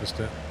can't harvest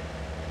it.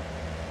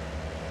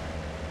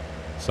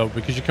 So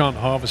because you can't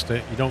harvest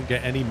it, you don't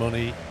get any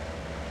money,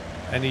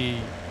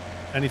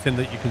 anything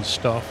that you can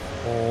stuff,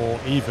 or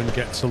even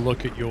get to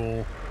look at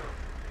your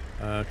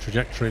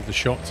trajectory of the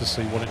shot to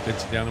see what it did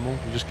to the animal.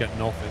 You just get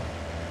nothing.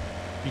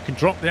 You can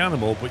drop the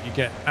animal, but you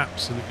get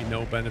absolutely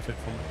no benefit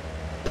from it.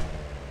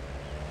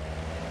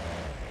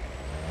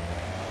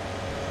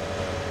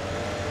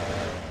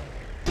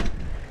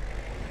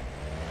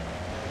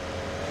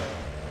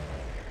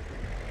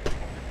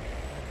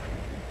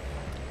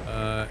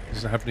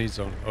 Does it have needs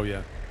on? Oh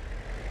yeah.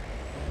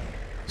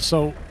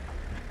 So,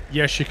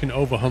 yes, you can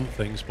overhunt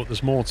things, but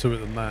there's more to it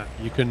than that.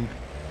 You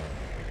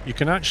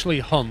can actually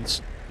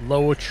hunt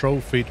lower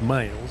trophied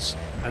males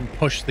and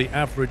push the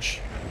average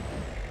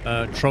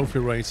trophy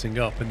rating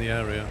up in the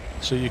area.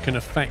 So you can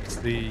affect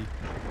an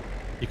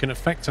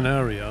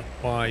area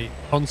by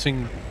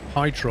hunting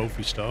high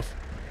trophy stuff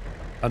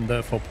and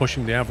therefore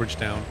pushing the average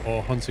down,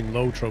 or hunting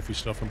low trophy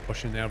stuff and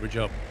pushing the average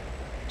up.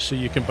 So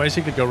you can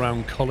basically go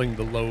around culling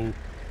the low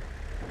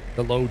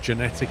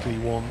genetic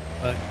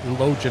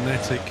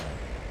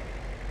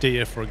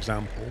deer, for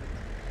example,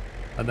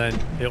 and then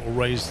it'll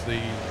raise the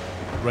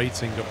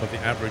rating up of the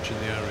average in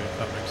the area, if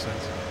that makes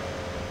sense.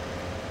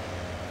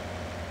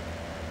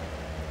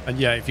 And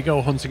yeah, if you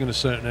go hunting in a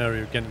certain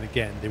area again and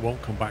again, they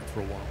won't come back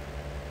for a while.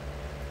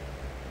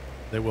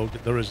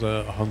 There is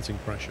a hunting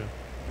pressure.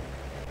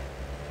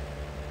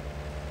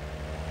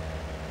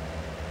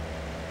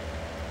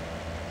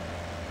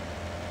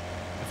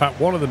 In fact,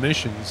 one of the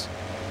missions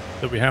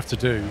that we have to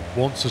do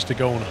wants us to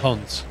go and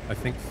hunt, I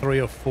think, 3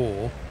 or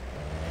 4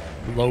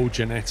 low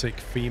genetic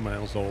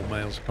females or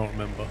males, I can't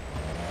remember,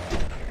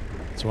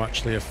 to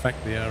actually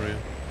affect the area.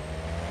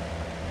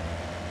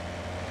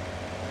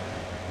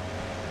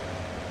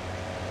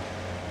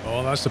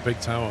 Oh, that's a big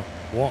tower.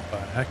 What the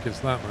heck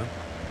is that, man?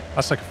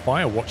 That's like a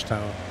fire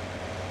watchtower.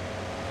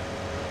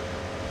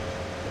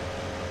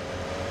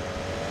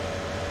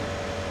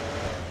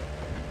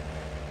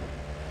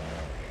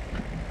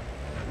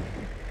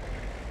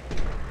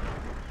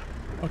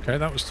 Okay,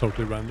 that was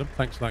totally random.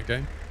 Thanks for that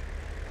game.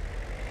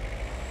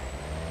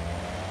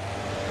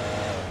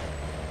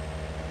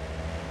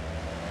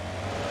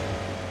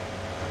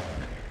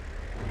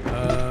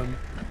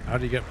 How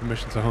do you get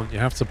permission to hunt? You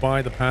have to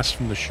buy the pass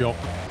from the shop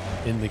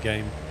in the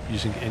game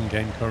using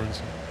in-game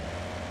currency.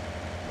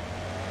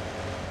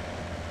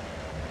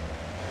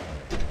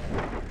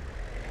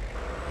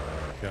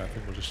 Okay, I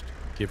think we'll just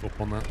give up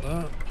on that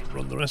there and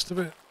run the rest of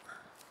it.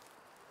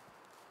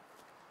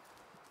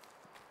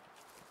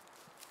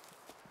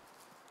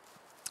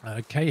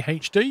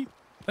 KHD,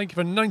 thank you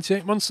for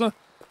 98 monster.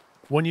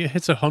 When you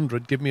hit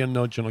 100, give me a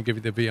nudge and I'll give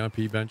you the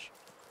VIP badge.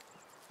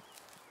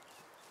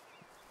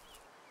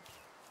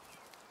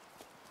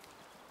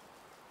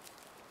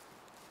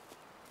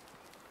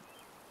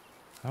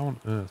 How on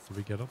earth do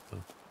we get up there?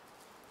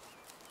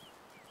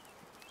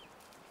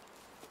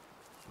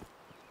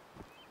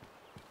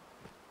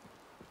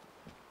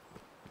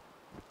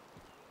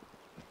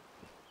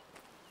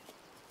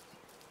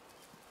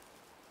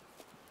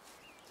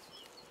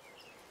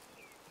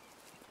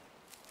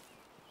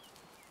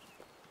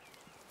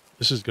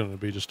 This is going to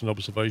be just an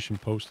observation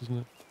post, isn't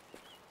it?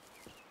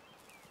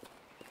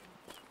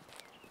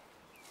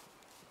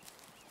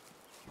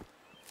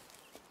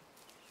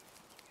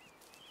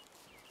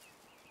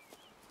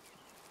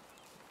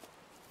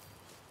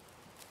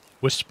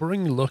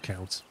 Whispering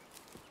Lookout.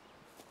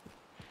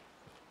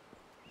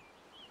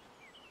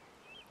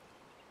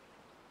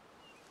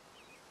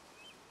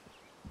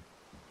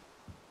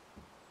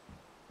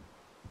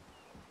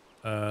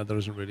 There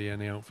isn't really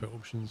any outfit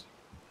options.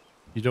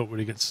 You don't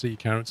really get to see your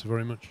character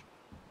very much.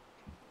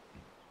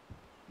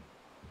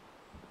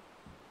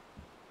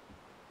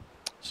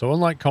 So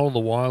unlike Call of the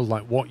Wild,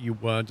 like what you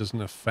wear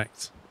doesn't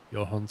affect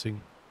your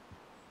hunting.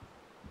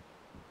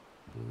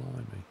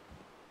 Blimey.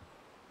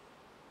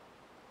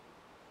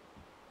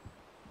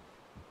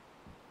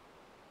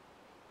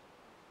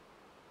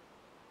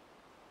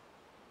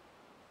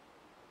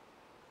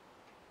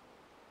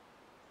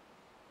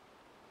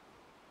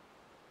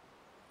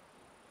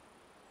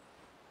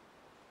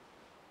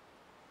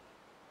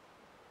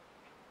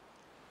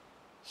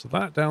 So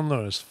that down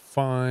there is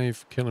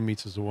 5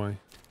 kilometers away.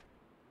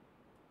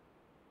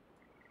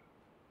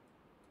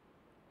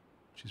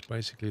 Which is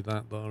basically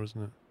that there, isn't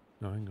it?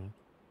 No, hang on.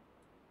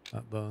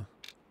 That there.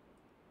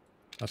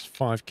 That's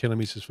 5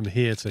 kilometers from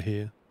here to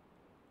here.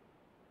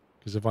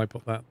 Because if I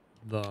put that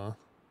there...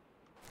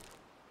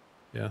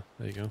 Yeah,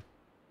 there you go.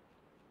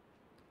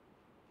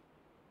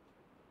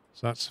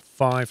 So that's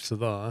 5 to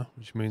there,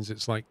 which means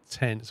it's like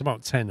 10. It's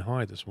about 10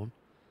 high, this one.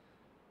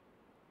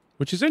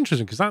 Which is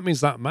interesting, because that means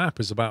that map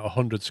is about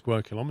 100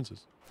 square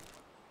kilometers.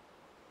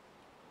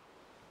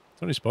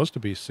 It's only supposed to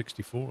be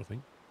 64, I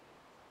think.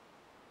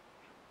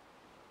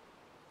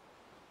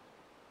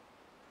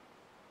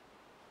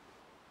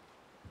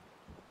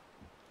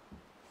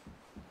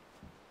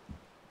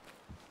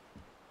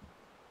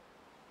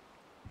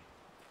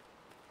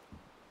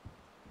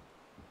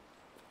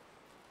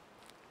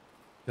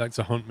 You like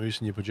to hunt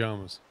moose in your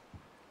pajamas?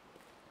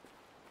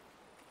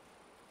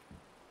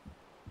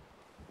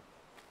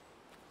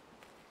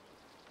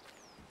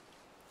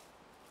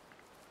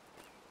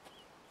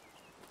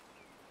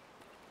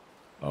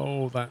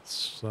 Oh,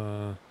 that's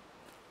probably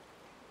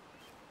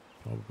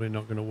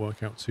not going to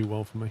work out too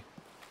well for me.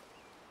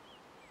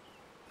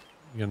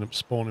 You end up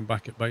spawning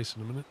back at base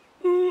in a minute.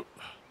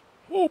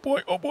 Oh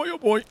boy, oh boy, oh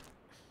boy.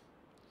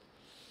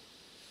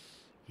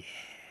 Yeah.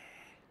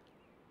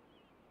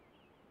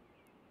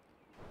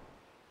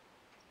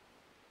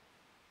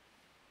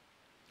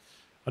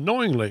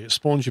 Annoyingly, it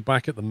spawns you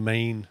back at the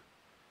main,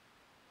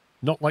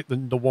 not like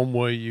the one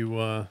where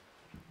you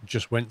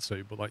just went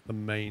to, but like the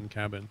main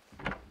cabin.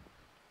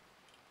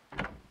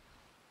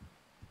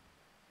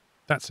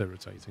 That's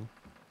irritating.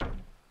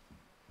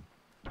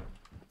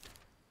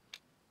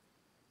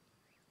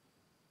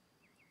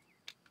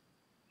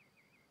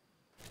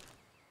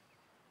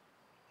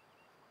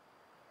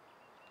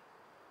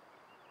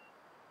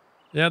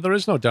 Yeah, there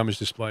is no damage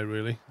display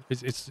really.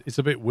 It's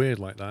a bit weird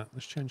like that.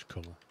 Let's change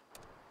colour.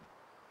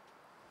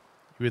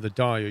 You either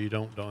die or you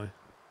don't die.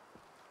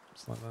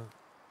 It's like that.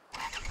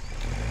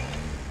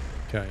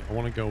 Okay, I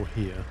want to go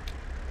here.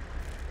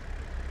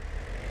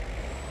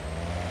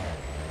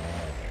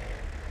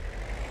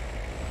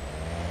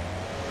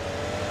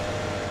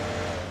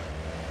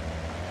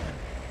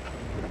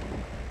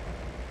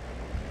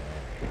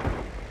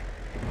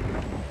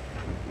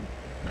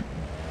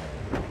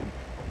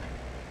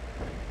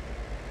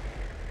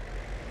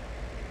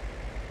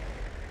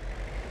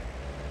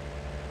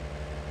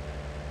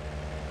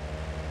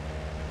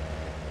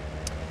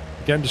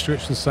 Game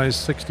description says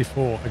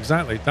 64.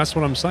 Exactly, that's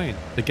what I'm saying.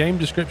 The game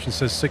description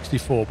says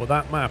 64, but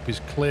that map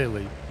is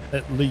clearly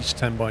at least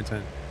 10 by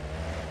 10.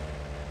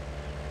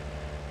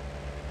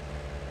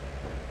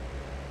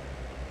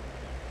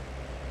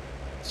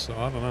 So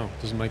I don't know,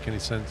 it doesn't make any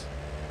sense.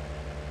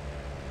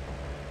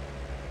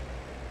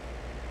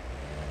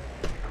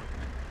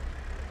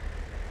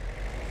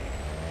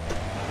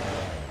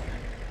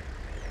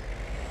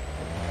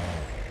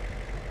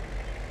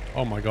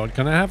 Oh my god,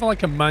 can I have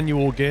like a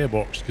manual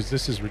gearbox? Because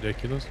this is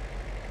ridiculous.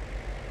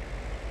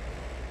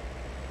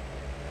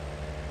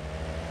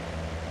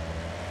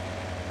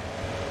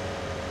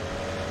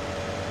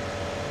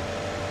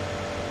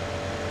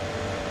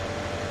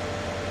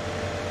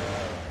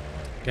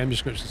 Game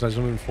description says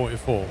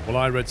 144. Well,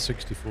 I read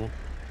 64.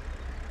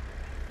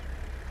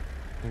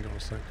 Hang on a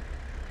sec.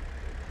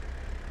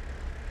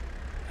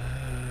 Let me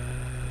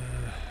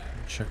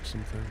check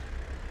something.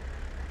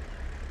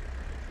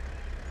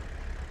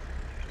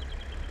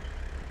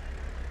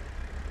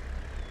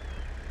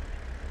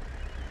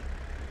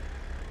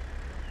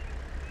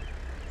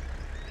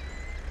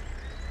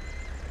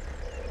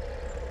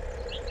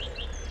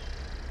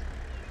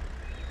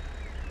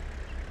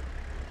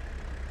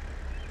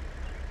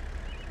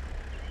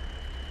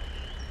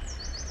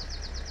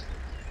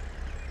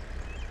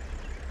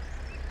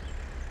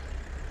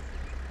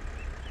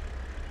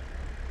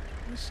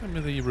 Send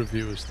me the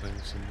reviewers thing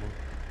somewhere.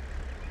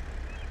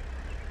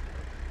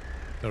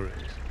 There it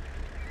is.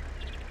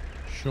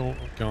 Short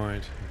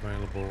guide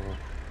available.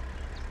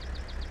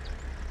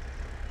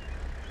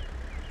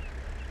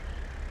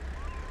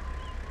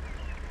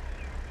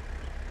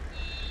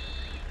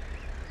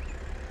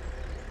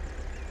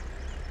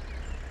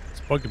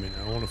 It's bugging me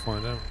now, I want to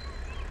find out.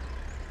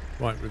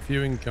 Right,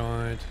 reviewing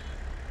guide.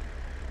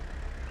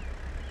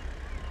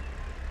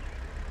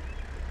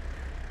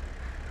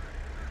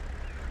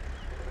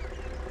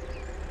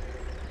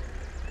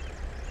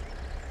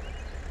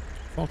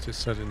 What it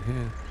said in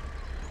here.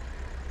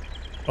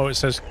 Oh, it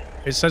says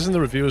in the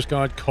reviewer's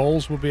guide,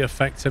 calls will be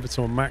effective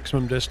to a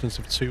maximum distance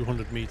of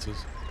 200 meters.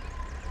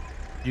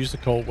 Use the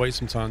call, wait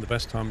some time, the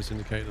best time is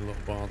indicated in a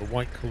little bar. The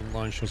white colored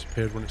line shows a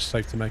period when it's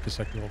safe to make a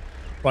second call.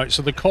 Right,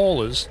 so the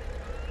callers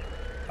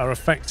are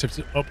effective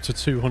to up to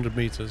 200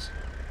 meters,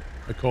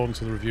 according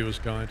to the reviewer's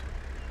guide.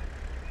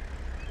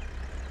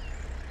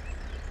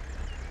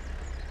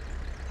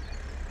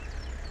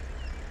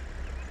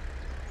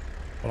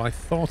 Well, I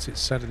thought it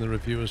said in the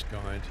reviewer's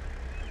guide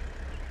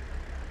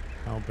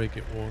how big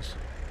it was.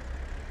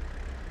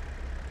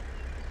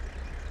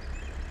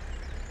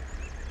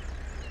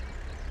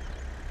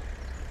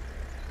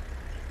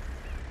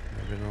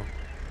 maybe not.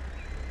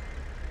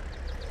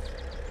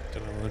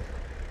 Don't know then.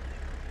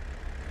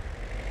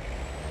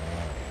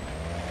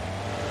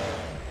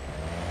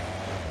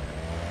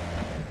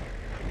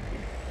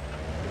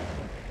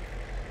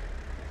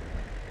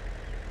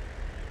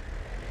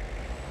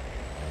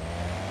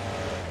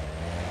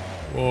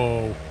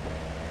 Whoa.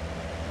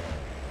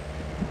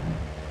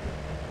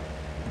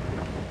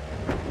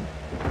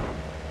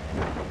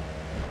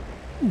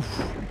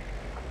 Oof.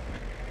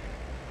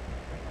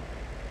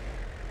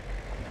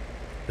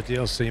 The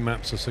DLC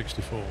maps are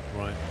 64,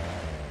 right.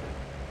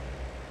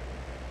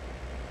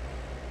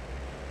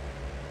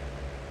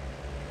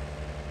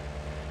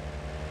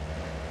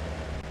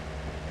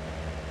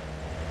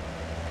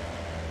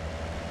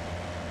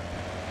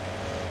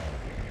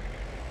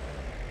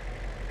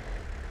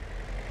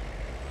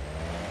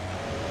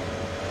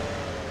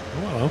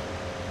 Oh, hello.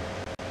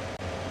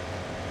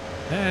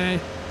 Hey.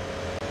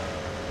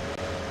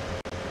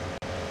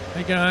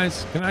 Hey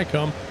guys, can I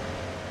come?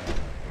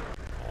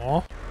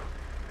 Aw.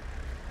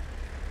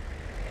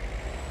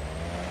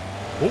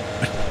 Oh.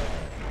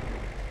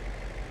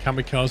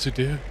 Kamikaze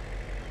deer.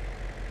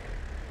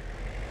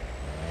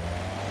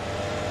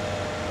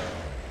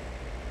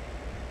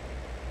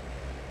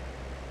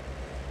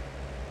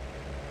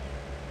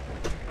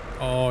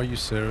 Oh, are you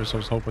serious? I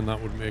was hoping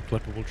that would be a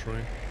clippable tree.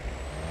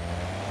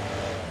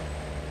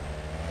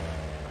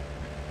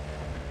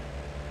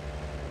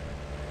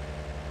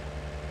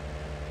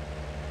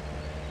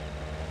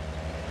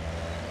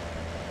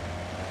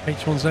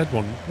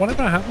 H1Z1.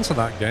 Whatever happened to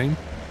that game?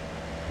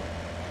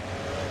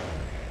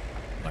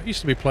 That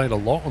used to be played a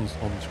lot on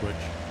Twitch. I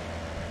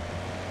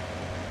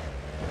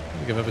don't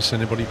think I've ever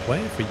seen anybody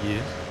play it for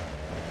years.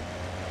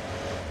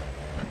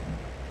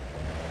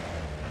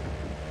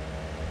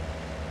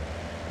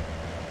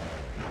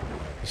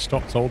 It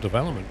stopped all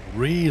development.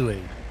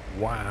 Really?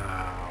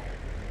 Wow.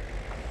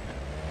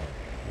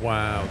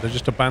 Wow. They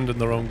just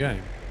abandoned their own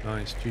game.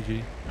 Nice.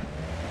 GG.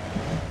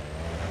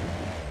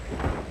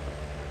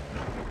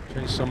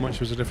 Changed so much, it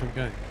was a different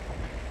game.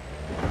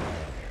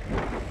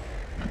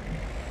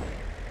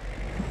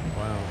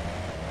 Wow.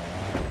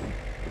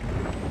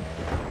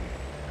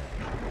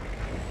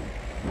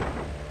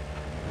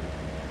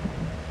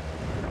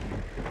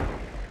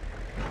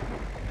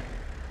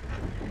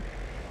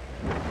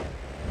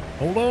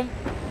 Hold on.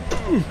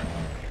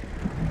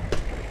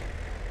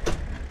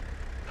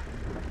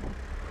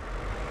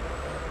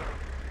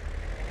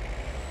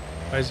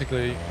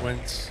 Basically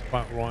went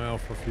Battle Royale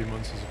for a few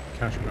months as a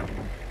cash grab.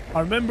 I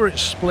remember it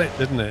split,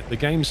 didn't it? The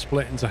game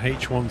split into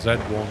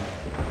H1Z1,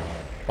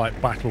 like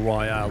Battle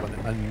Royale,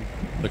 and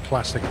the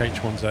classic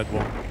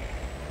H1Z1.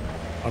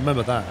 I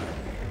remember that.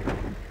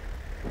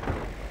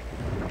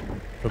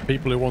 For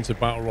people who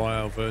wanted Battle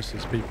Royale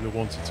versus people who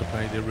wanted to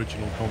pay the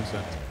original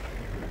content.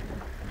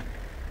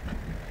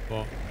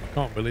 But I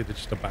can't believe they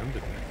just abandoned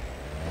it.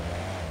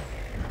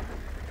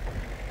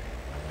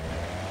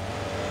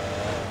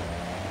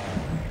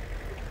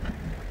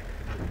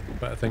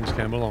 Better things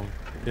came along.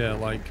 Yeah,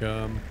 like,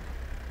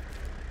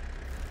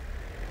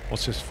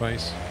 what's his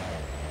face?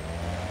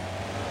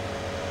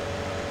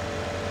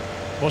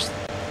 What's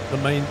the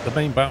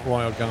main Battle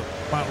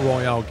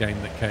Royale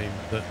game that came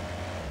that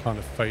kind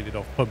of faded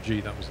off?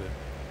 PUBG, that was it.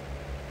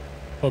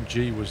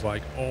 PUBG was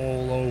like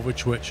all over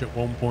Twitch at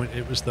one point.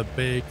 It was the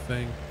big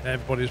thing.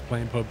 Everybody was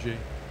playing PUBG.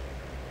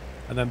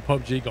 And then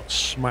PUBG got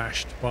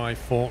smashed by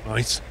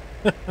Fortnite.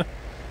 And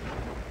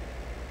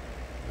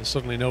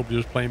suddenly nobody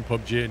was playing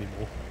PUBG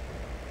anymore.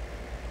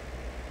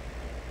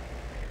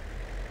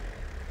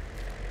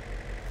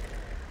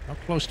 How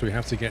close do we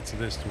have to get to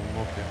this to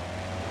unlock it?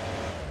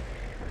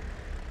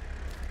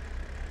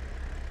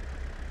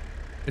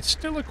 It's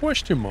still a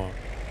question mark.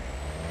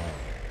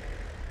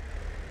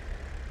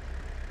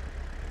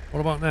 What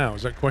about now?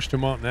 Is that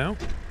question mark now?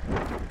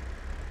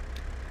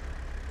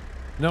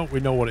 No, we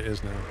know what it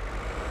is now.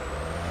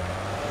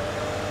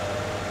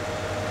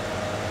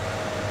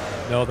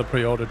 No, the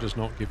pre-order does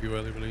not give you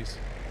early release.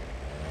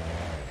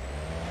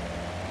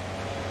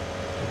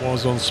 It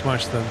was on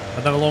Smash then.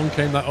 And then along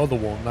came that other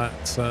one,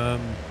 that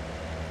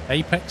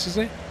Apex, is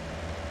it?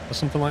 Or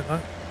something like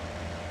that?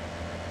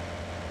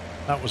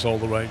 That was all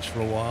the rage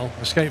for a while.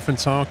 Escape from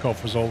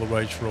Tarkov was all the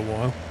rage for a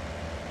while.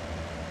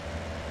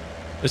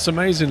 It's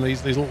amazing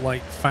these little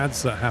like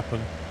fads that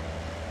happen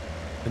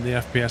in the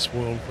FPS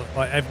world.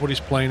 Like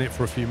everybody's playing it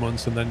for a few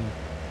months and then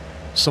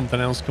something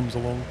else comes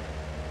along.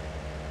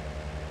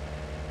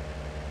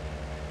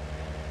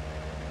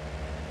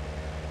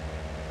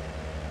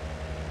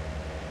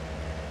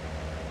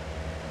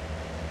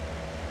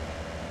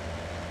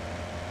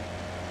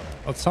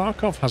 Well,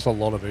 Tarkov has a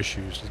lot of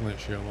issues, doesn't it,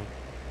 Sherlock?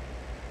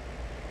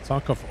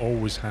 Tarkov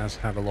always has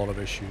had a lot of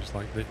issues.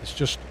 Like,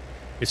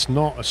 it's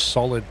not a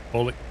solid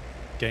bullet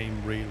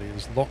game, really.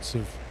 There's lots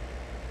of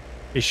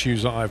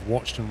issues that I've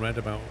watched and read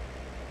about,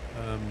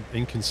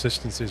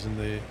 inconsistencies in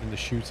the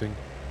shooting,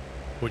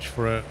 which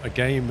for a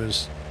game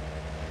is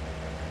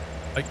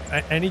like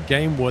any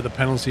game where the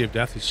penalty of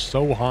death is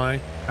so high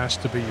has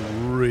to be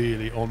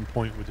really on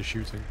point with the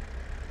shooting.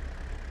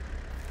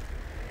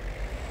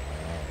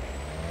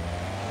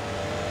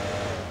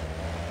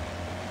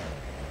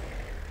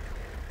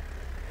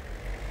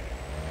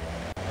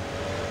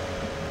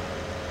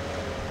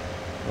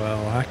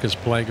 Well, hackers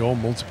plague all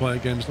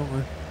multiplayer games, don't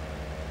they?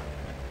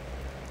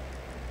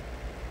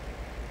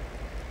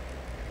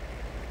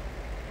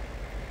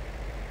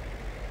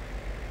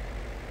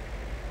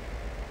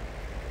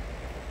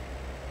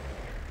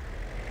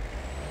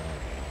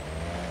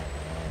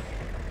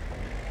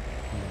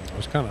 I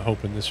was kind of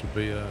hoping this would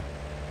be a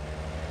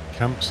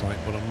campsite,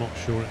 but I'm not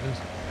sure it is.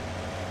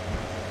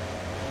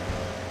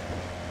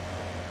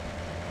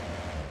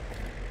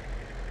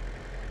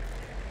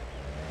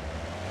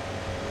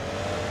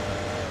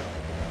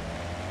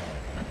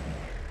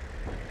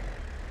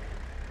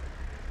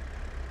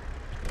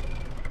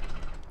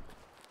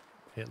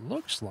 It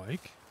looks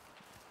like...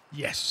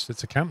 Yes,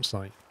 it's a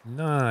campsite.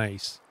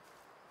 Nice.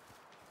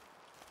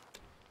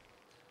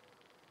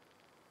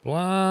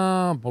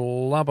 Blah,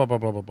 blah, blah, blah,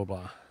 blah, blah, blah,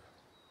 blah.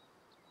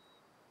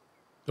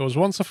 There was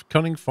once a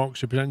cunning fox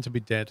who pretended to be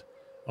dead.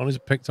 Only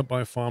picked up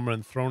by a farmer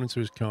and thrown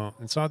into his cart.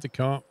 Inside the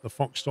cart, the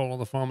fox stole all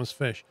the farmer's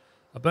fish.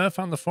 A bear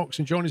found the fox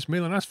enjoying his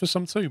meal and asked for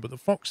some too, but the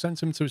fox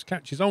sent him to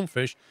catch his own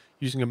fish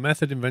using a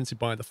method invented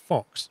by the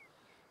fox.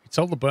 He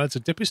told the bird to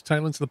dip his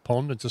tail into the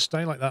pond and to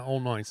stay like that all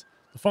night.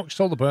 The fox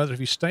told the bird that if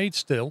he stayed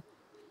still,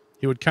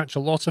 he would catch a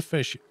lot of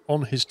fish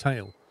on his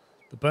tail.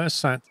 The bear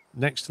sat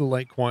next to the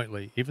lake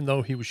quietly, even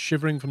though he was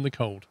shivering from the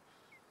cold.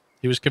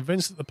 He was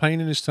convinced that the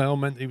pain in his tail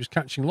meant that he was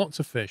catching lots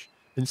of fish,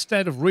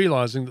 instead of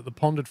realizing that the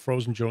pond had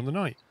frozen during the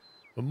night.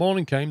 When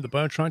morning came, the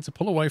bird tried to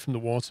pull away from the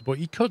water, but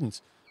he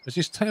couldn't, as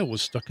his tail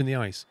was stuck in the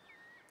ice.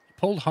 He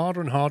pulled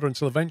harder and harder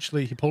until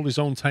eventually he pulled his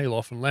own tail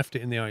off and left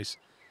it in the ice.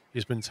 He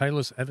has been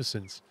tailless ever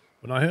since.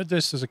 When I heard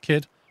this as a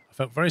kid, I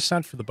felt very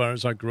sad for the bear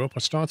as I grew up. I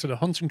started a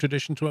hunting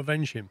tradition to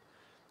avenge him.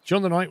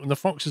 During the night, when the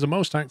foxes are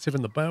most active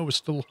and the bear was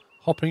still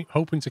hoping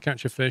to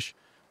catch a fish,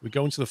 we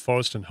go into the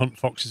forest and hunt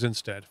foxes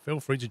instead. Feel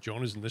free to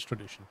join us in this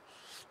tradition.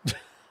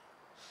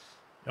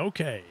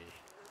 Okay.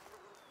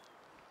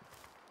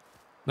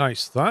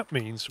 Nice. That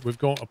means we've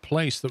got a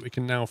place that we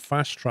can now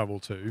fast travel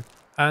to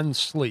and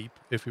sleep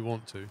if we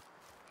want to.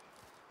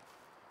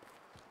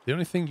 The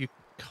only thing you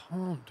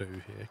can't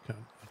do here,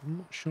 I'm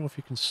not sure if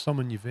you can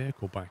summon your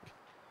vehicle back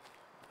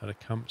at a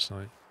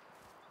campsite.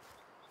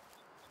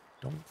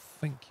 Don't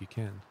think you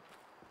can.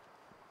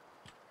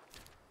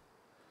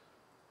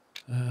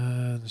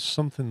 There's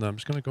something there. I'm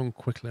just going to go and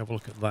quickly have a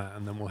look at that,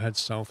 and then we'll head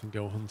south and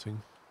go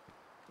hunting.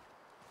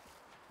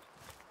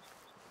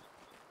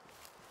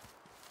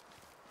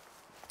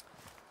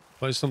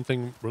 Play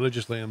something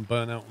religiously and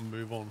burn out and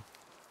move on.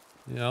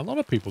 Yeah, a lot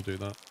of people do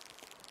that.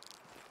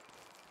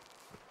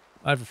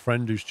 I have a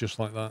friend who's just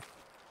like that.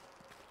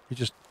 He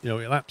just,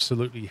 he'll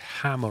absolutely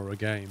hammer a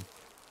game.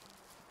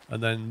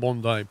 And then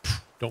one day,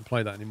 don't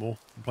play that anymore.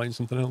 I'm playing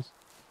something else.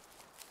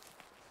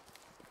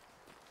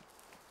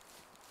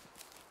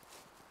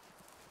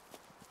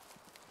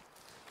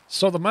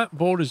 So the map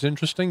board is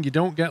interesting. You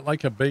don't get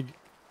like a big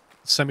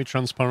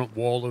semi-transparent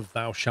wall of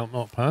thou shalt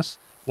not pass.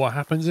 What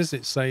happens is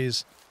it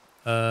says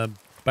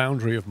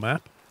boundary of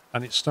map,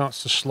 and it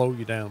starts to slow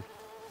you down.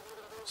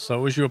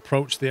 So as you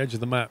approach the edge of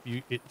the map,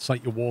 it's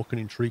like you're walking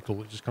in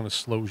treacle. It just kind of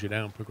slows you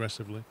down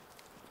progressively.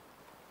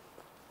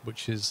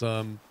 Which is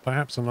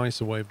perhaps a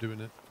nicer way of doing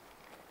it.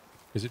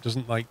 Because it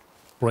doesn't like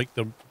break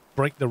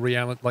the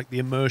reality, like the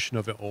immersion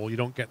of it all. You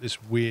don't get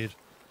this weird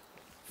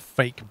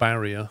fake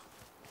barrier.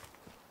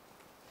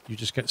 You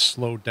just get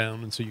slowed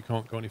down until you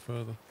can't go any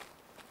further.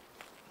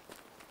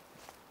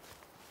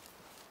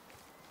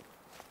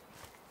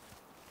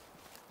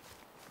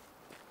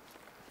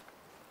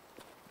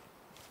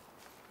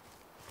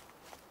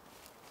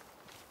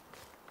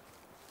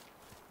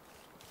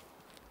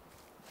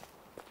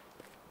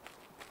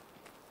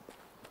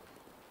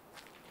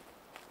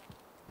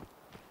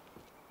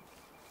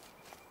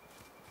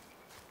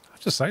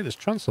 I have to say, this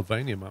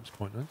Transylvania map's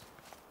quite nice.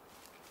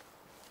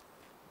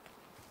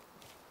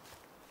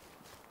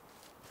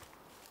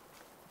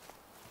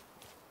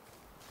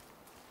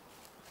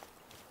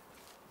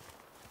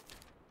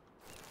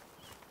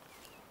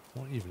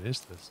 What even is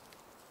this?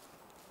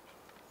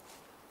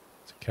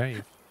 It's a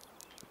cave.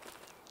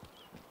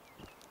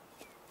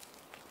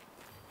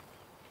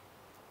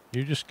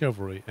 New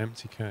discovery,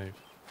 empty cave.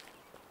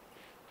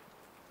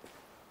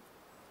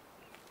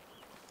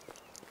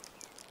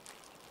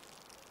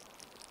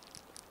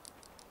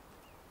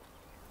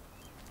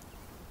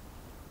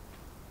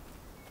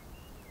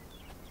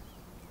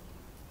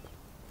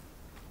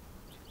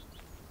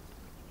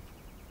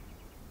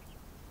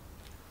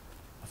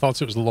 I thought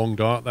it was a long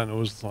dart, then I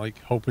was like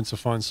hoping to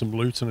find some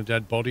loot and a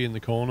dead body in the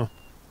corner.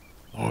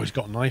 Oh, he's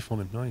got a knife on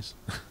him, nice.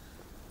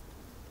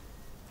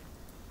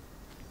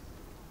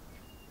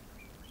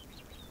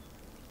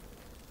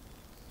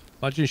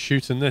 Imagine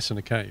shooting this in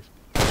a cave.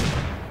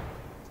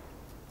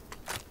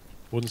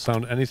 Wouldn't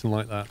sound anything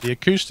like that. The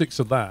acoustics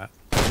of that,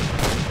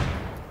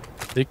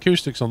 the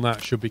acoustics on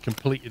that should be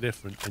completely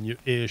different, and your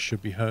ears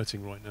should be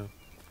hurting right now.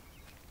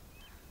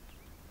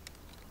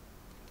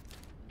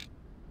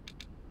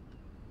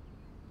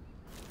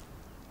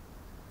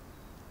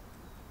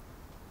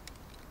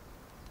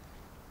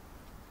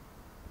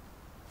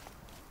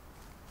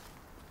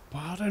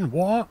 Pardon,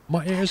 what?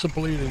 My ears are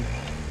bleeding.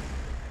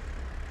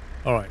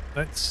 All right,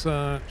 let's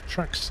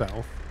track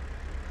south.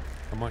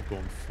 I might go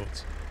on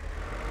foot.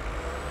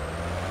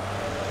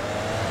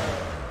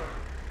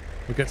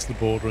 We'll get to the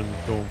border and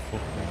go on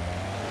foot.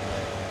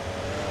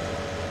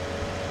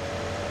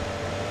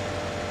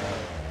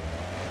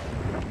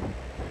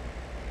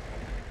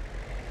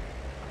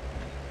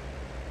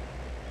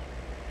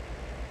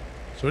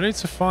 So we need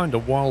to find a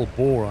wild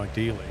boar,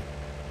 ideally.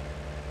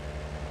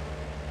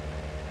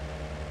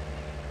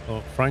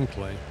 But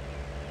frankly,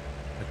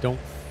 I don't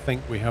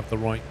think we have the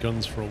right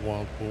guns for a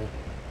wild boar.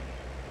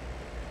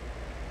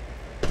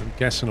 I'm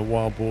guessing a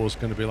wild boar is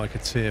going to be like a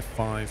tier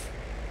 5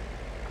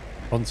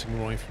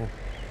 hunting rifle.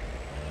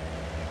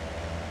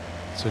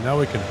 So now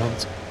we can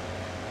hunt.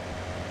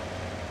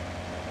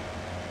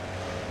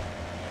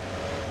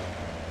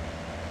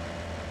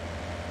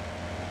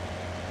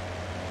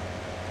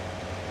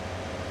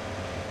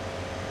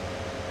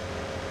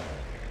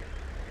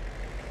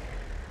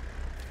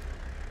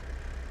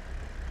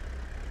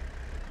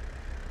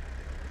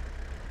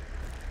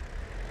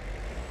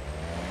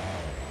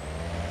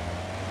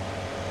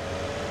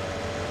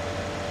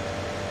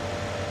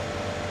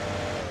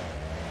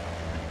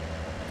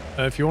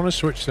 If you want to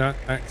switch that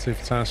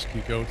active task,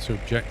 you go to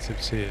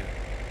objectives here.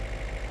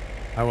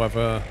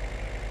 However,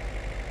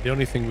 the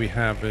only thing we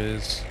have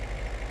is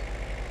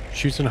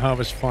shoot and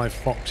harvest 5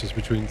 foxes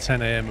between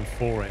 10 AM and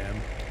 4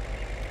 AM.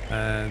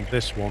 And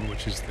this one,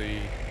 which is the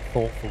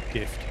thoughtful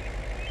gift.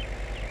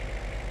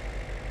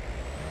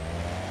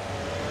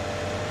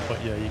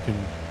 But yeah, you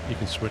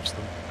can switch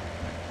them.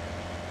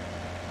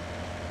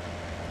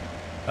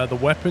 The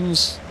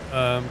weapons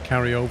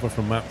carry over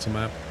from map to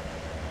map.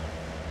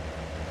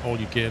 All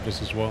your gear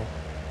does as well.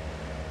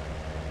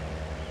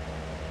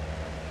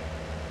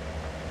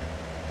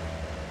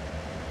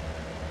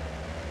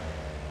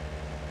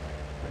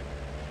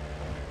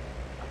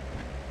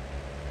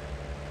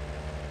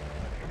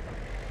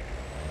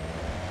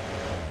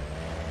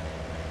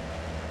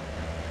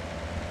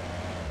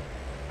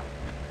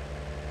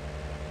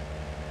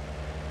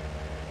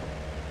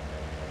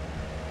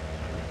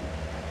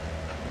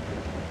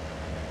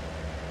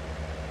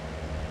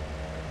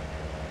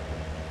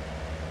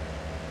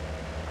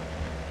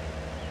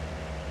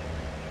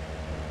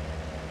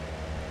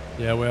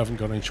 Yeah, we haven't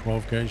got any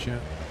 12 gauge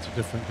yet. It's a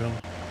different gun.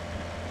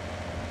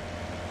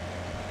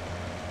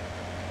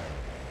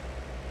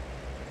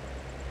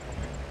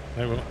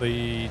 I've got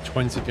the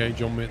 20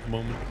 gauge on me at the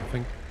moment, I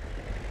think.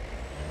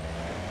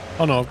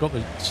 Oh no, I've got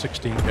the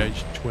 16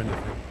 gauge twin, I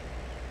think.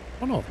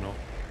 Oh no, I've not.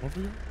 What have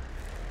we got?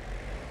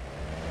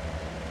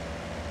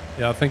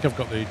 Yeah, I think I've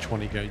got the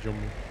 20 gauge on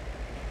me.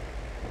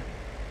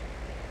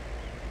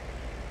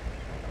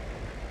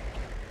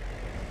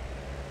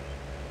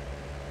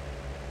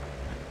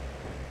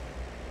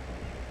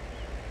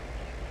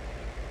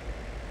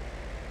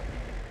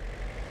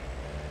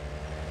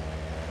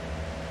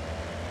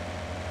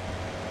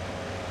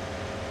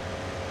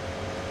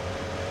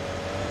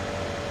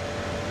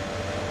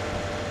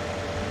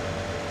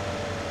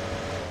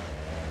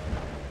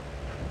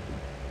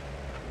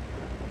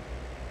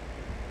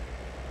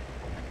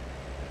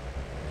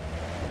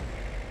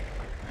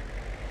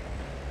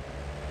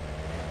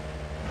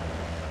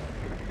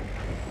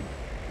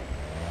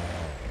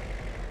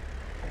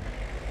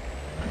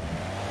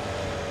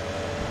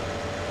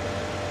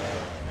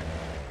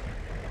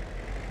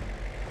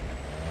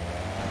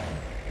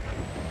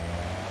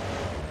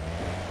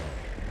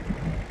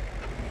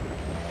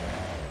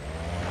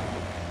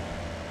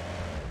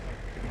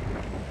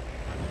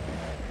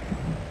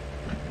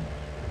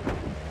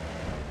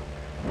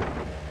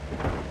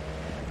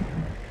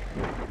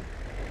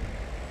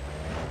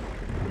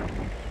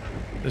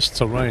 This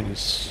terrain is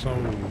so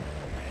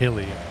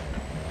hilly.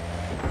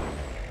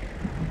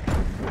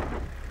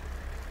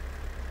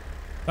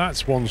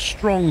 That's one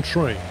strong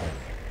tree.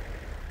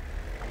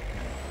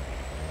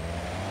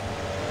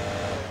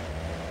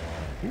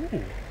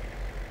 Ooh,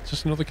 it's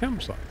just another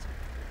campsite.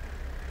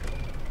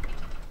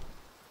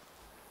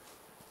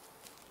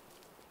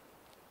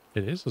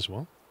 It is as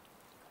well.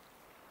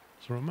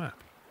 Is there a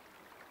map?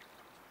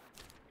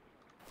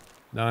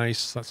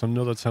 Nice, that's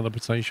another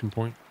teleportation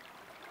point.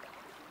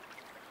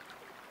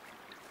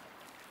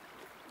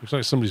 Looks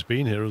like somebody's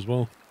been here as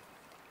well.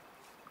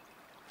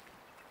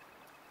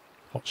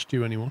 Hot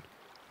stew, anyone?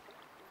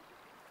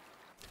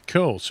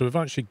 Cool, so we've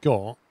actually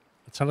got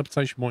a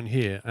teleportation point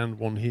here and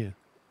one here.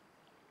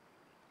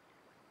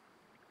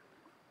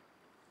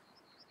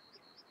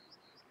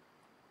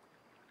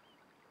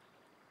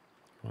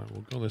 Right,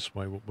 we'll go this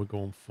way, we'll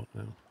go on foot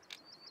now.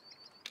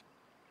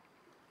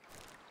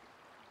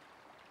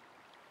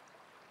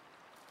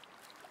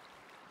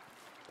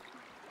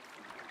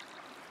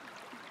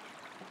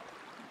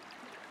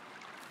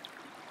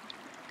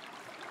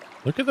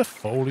 Look at the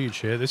foliage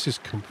here. This is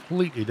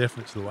completely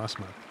different to the last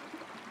map.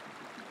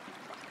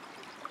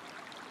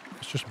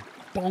 It's just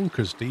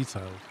bonkers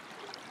detailed.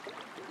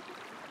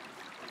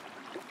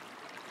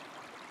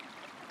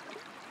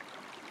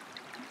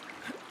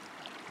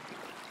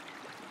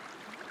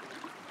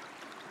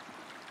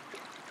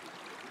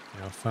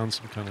 Yeah, I found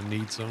some kind of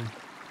need zone.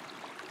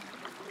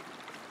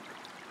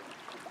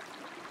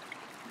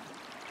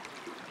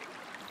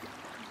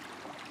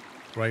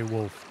 Grey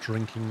wolf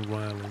drinking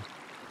rarely.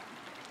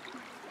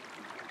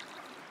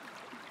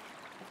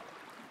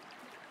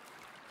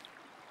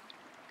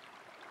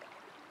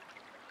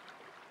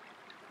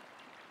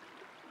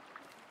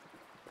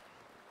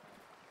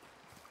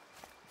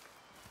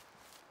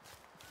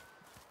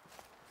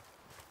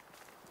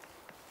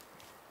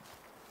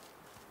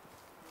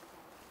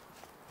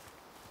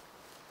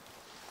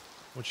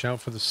 Watch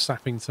out for the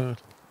sapping turtle.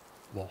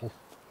 Lol.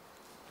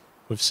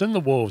 We've seen the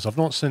wolves. I've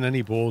not seen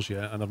any boars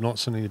yet, and I've not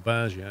seen any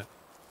bears yet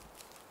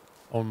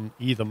on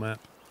either map.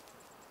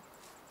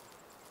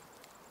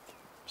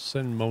 I've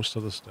seen most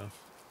of the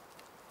stuff.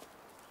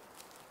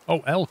 Oh,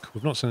 elk.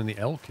 We've not seen any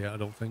elk yet, I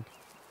don't think.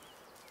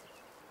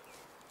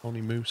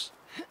 Only moose.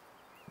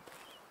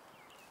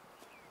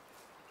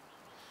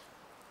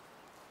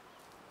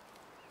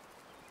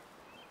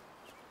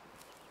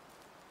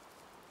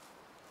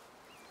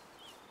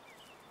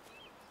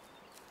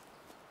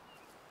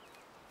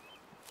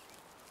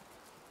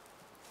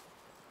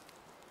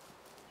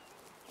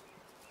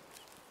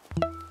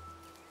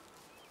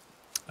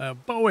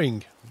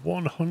 Boeing,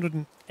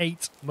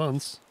 108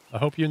 months. I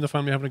hope you and the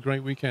family are having a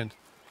great weekend.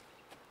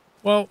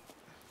 Well,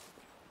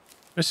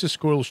 Mrs.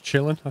 Squirrel's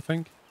chilling, I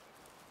think.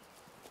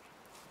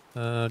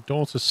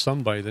 Daughter's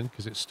sunbathing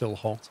because it's still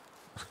hot.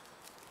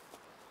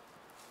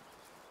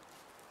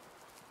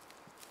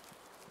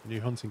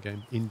 New hunting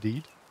game,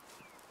 indeed.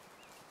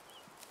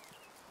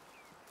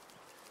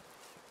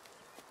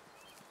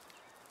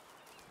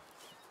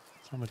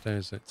 What time of day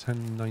is it?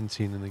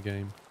 10:19 in the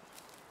game.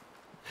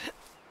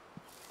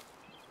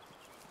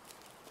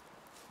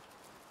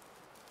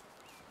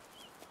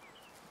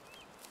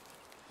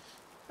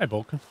 Hey,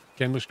 Balkan.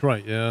 Game looks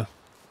great, yeah.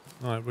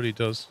 No, it really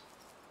does.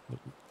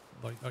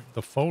 Like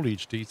the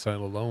foliage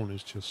detail alone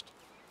is just...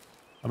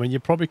 I mean, you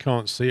probably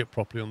can't see it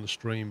properly on the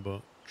stream,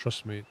 but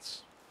trust me,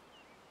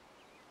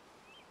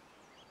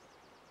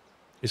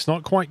 it's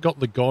not quite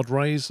got the God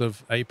rays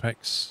of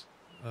Apex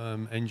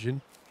engine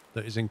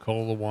that is in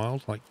Call of the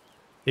Wild. Like,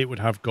 it would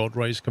have God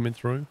rays coming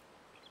through,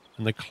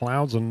 and the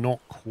clouds are not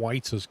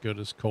quite as good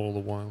as Call of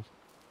the Wild,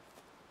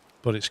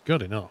 but it's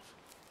good enough.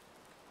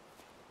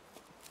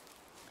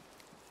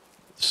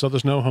 So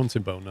there's no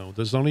hunting bow, no.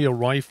 There's only a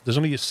rifle. There's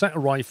only a set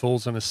of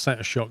rifles and a set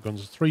of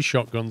shotguns. 3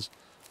 shotguns,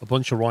 a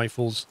bunch of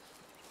rifles.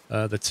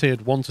 They're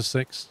tiered 1 to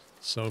 6.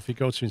 So if you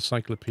go to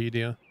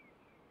Encyclopedia,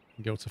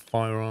 you go to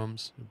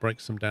firearms, it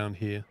breaks them down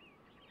here.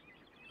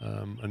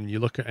 And you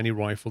look at any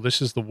rifle.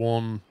 This is the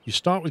one. You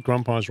start with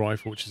Grandpa's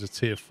rifle, which is a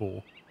tier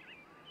 4.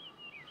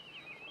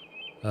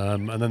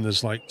 And then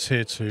there's like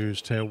tier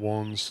 2s, tier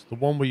 1s. The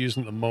one we're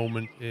using at the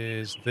moment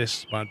is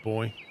this bad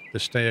boy, the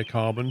Steyr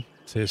Carbon,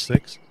 tier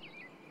 6.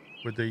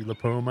 With the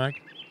lapel mag.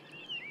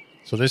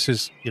 So this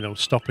is, you know,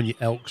 stopping your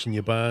elks and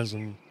your bears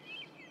and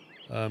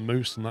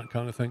moose and that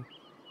kind of thing.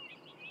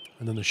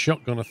 And then the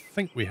shotgun I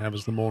think we have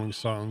is the Morning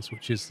Silence,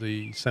 which is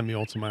the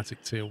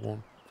semi-automatic tier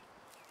 1,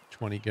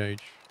 20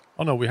 gauge.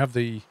 Oh no, we have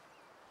the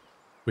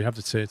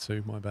tier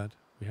 2, my bad.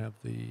 We have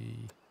the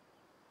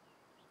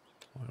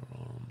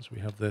firearms, we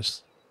have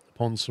this,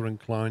 the Poncer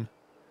Incline.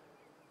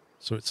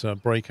 So it's a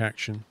break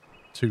action,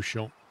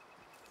 2-shot.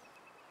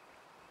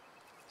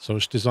 So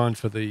it's designed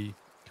for the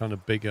kind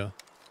of big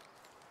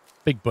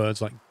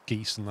birds like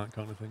geese and that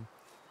kind of thing.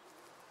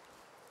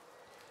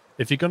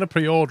 If you're going to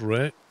pre-order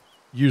it,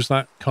 use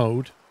that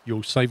code.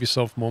 You'll save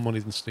yourself more money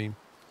than Steam.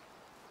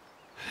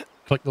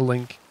 Click the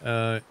link.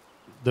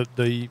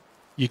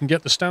 You can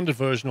get the standard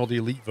version or the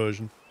elite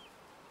version.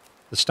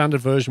 The standard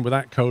version with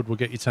that code will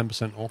get you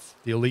 10% off.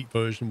 The elite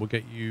version will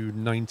get you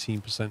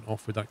 19%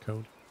 off with that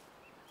code.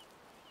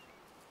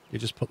 You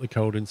just put the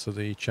code into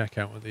the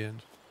checkout at the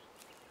end.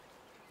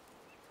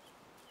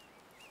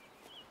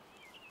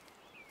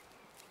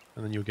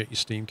 And then you'll get your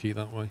Steam key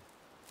that way.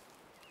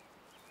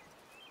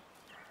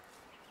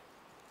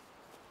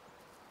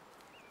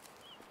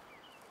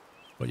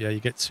 But yeah, you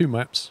get 2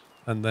 maps.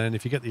 And then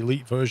if you get the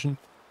Elite version,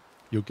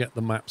 you'll get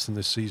the maps in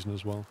this season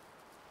as well.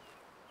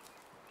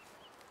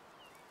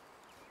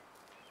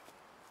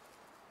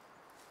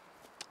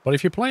 But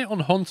if you play it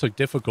on Hunter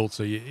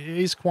difficulty, it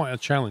is quite a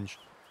challenge.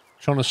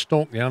 Trying to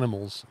stalk the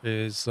animals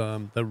is,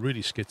 they're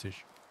really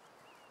skittish.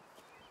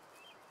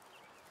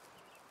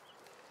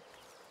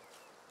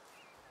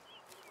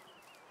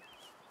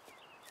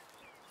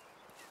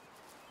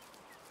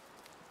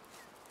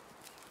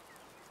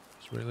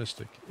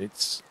 Realistic.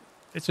 It's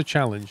a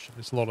challenge.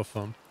 It's a lot of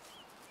fun.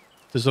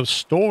 There's a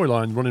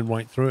storyline running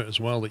right through it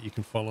as well that you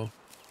can follow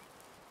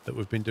that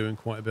we've been doing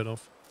quite a bit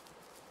of.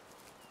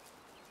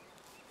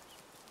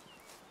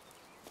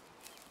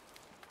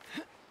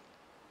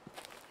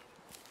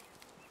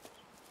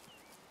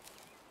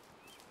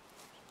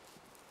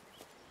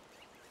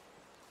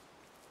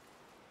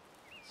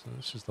 So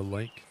this is the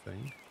lake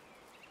thing.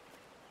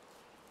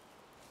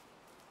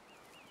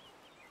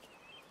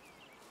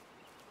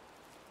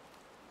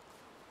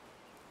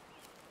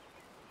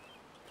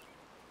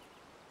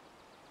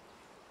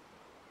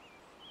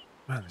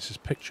 Man, this is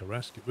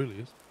picturesque. It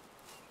really is.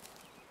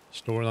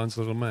 Storyline's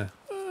a little meh.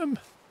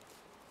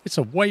 It's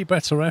a way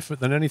better effort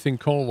than anything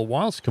Call of the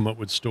Wild's come up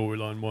with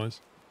storyline-wise.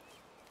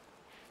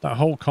 That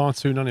whole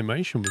cartoon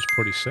animation was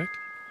pretty sick.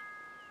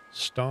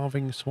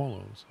 Starving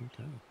swallows.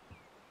 Okay.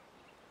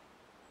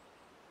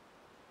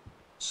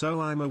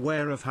 So I'm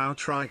aware of how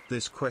trite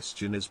this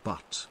question is,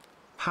 but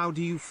how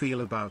do you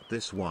feel about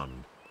this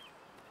one?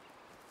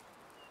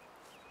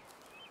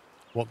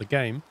 What, the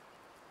game?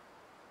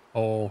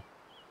 Or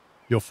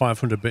your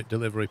 500-bit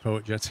delivery,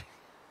 Poet Jetty?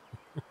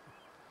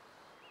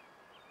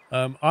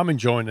 I'm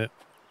enjoying it.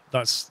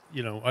 That's,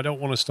 you know, I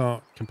don't want to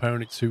start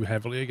comparing it too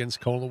heavily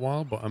against Call of the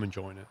Wild, but I'm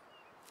enjoying it.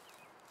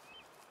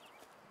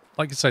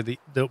 Like I say,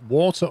 the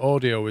water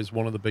audio is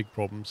one of the big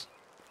problems.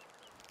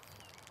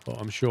 But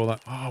I'm sure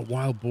that... Oh,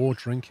 wild boar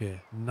drink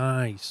here.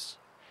 Nice.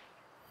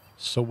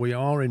 So we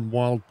are in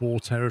wild boar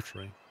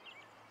territory.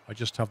 I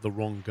just have the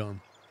wrong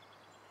gun.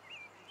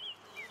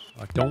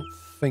 I don't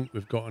think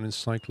we've got an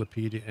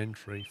encyclopedia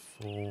entry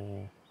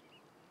for...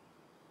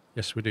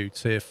 Yes, we do.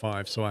 Tier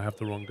 5, so I have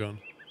the wrong gun.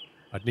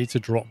 I'd need to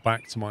drop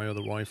back to my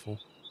other rifle.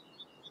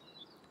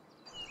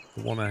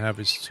 The one I have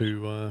is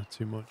too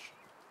much.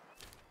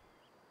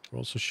 We're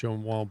also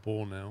showing wild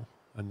boar now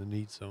and the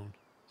need zone.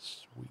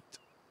 Sweet.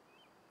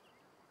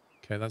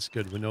 Okay, that's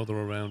good. We know they're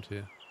around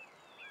here.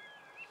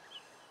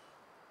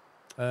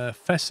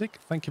 Fessick,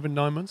 thank you for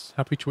 9 months.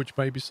 Happy Twitch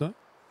baby, sir.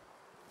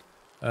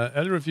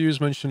 Early reviews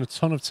mentioned a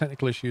ton of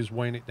technical issues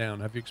weighing it down.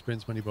 Have you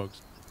experienced many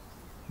bugs?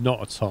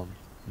 Not a ton.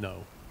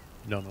 No.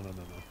 No.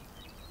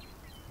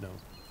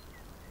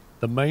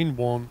 The main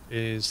one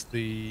is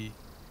the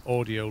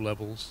audio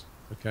levels,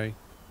 okay?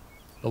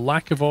 The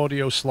lack of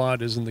audio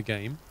sliders in the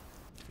game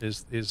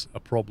is a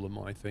problem,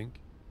 I think.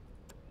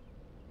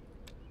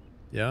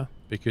 Yeah,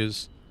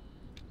 because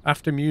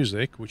after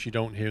music, which you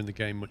don't hear in the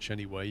game much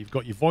anyway, you've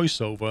got your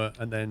voiceover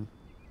and then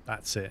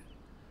that's it.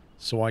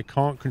 So I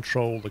can't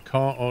control the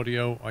car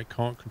audio, I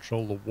can't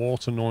control the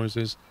water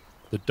noises,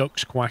 the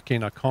ducks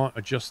quacking, I can't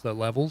adjust their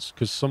levels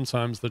because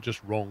sometimes they're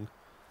just wrong.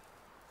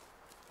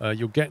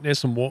 You'll get near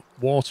some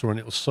water and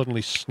it'll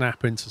suddenly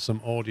snap into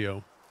some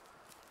audio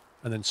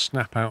and then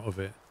snap out of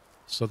it.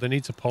 So they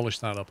need to polish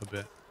that up a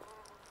bit.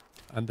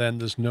 And then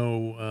there's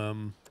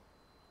no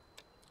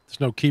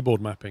keyboard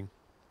mapping.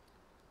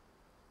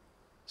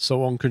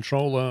 So on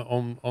controller,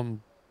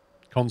 on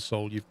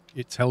console,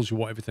 it tells you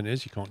what everything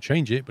is. You can't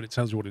change it, but it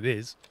tells you what it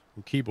is.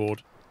 On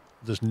keyboard,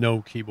 there's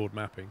no keyboard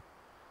mapping.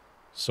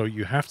 So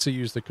you have to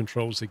use the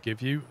controls they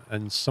give you,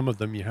 and some of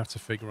them you have to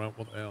figure out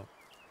what they are.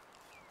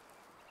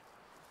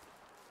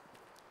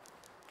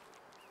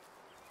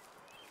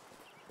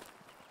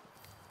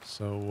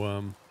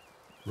 So,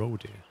 roe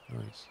deer,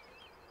 nice.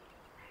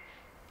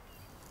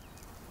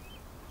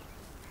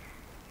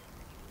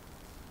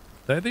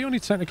 They're the only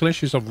technical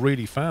issues I've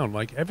really found.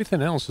 Like,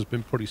 everything else has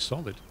been pretty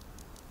solid,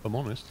 if I'm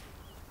honest.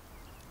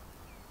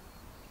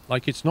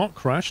 Like, it's not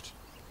crashed.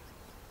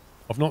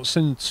 I've not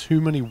seen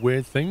too many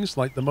weird things.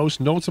 Like, the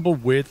most notable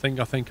weird thing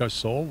I think I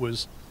saw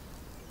was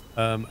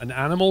an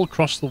animal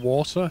crossed the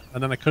water,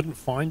 and then I couldn't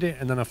find it,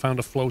 and then I found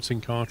a floating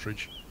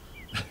cartridge.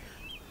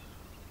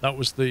 That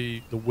was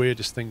the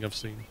weirdest thing I've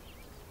seen.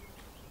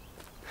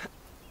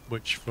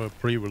 Which, for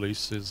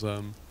pre-release, is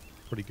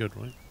pretty good,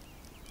 right?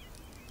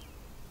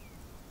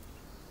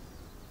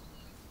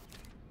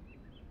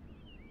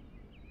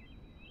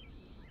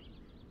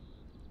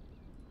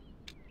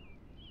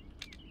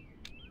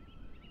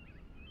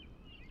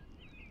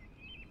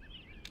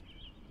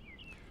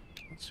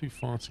 Not too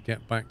far to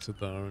get back to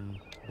there and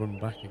run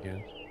back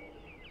again.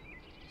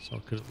 So I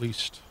could at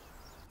least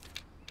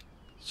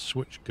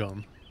switch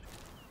gun.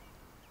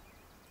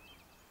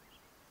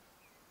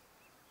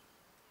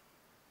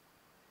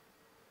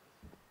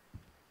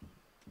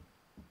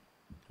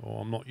 Oh,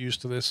 I'm not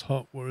used to this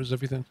hut. Where is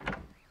everything?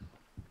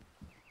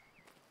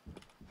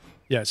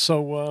 Yeah,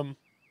 so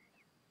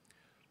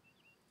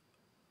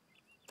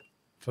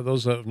for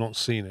those that have not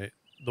seen it,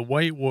 the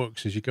way it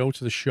works is you go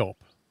to the shop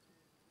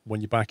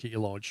when you're back at your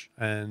lodge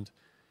and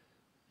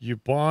you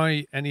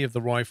buy any of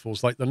the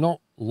rifles. Like, they're not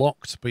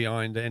locked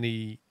behind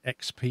any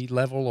XP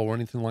level or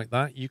anything like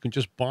that. You can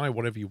just buy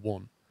whatever you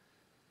want.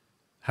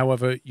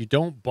 However, you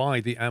don't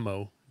buy the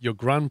ammo. Your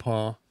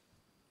grandpa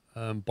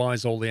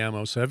buys all the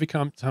ammo. So every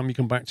time you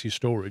come back to your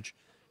storage,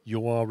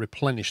 you are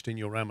replenished in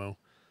your ammo.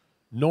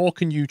 Nor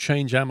can you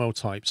change ammo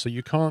type. So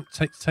you can't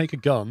take a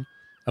gun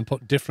and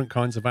put different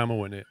kinds of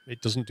ammo in it.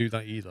 It doesn't do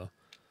that either.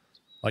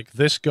 Like,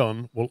 this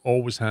gun will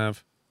always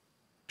have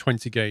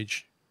 20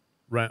 gauge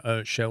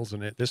shells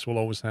in it. This will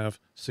always have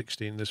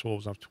 16. This will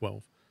always have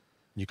 12.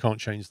 You can't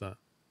change that.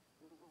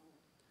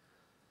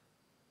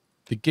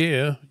 The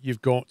gear,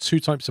 you've got 2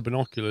 types of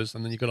binoculars,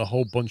 and then you've got a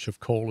whole bunch of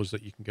collars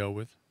that you can go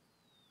with.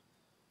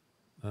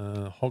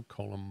 Hog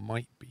collar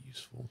might be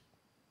useful.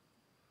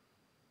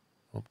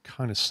 I'm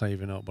kind of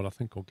saving up, but I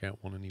think I'll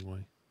get one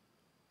anyway.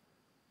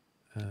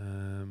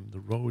 The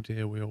roe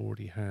deer we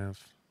already have.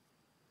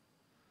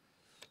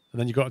 And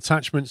then you've got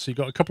attachments. So you've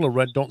got a couple of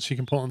red dots you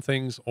can put on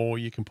things, or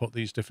you can put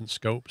these different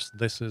scopes.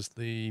 This is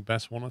the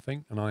best one, I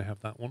think, and I have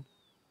that one.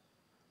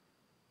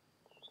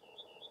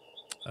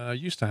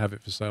 Used to have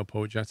it for sale,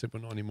 Poegetic,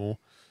 but not anymore.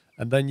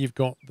 And then you've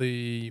got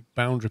the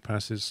boundary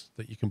passes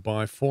that you can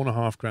buy,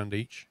 4.5 grand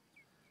each.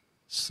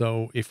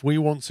 So if we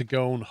want to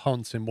go and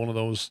hunt in one of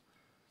those,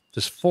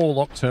 there's 4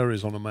 locked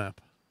areas on a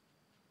map.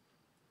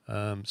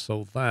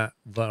 So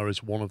there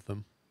is one of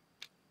them.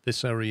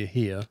 This area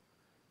here,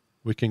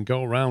 we can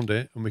go around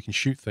it and we can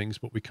shoot things,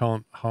 but we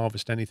can't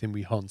harvest anything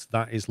we hunt.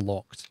 That is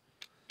locked.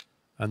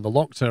 And the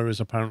locked areas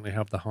apparently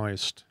have the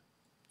highest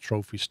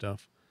trophy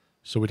stuff.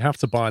 So we'd have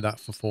to buy that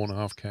for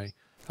 4.5k.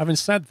 Having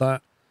said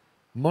that,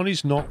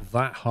 money's not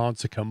that hard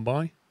to come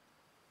by.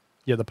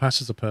 Yeah, the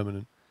passes are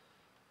permanent.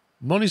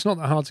 Money's not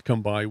that hard to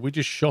come by. We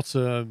just shot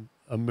a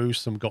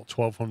moose and got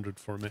 1,200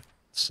 from it.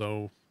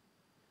 So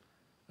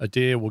a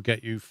deer will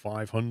get you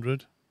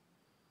 500.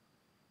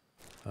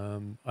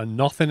 And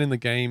nothing in the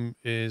game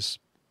is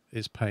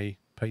pay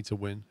to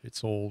win.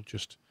 It's all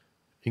just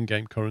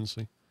in-game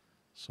currency.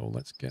 So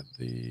let's get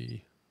the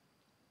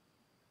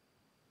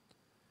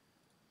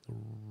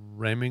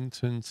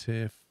Remington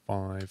Tier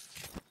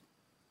 5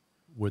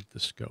 with the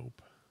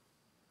scope.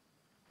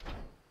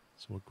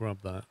 So we'll grab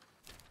that.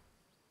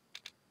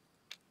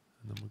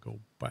 And then we'll go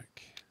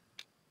back.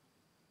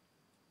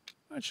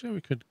 Actually,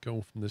 we could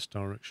go from this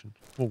direction.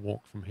 We'll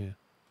walk from here.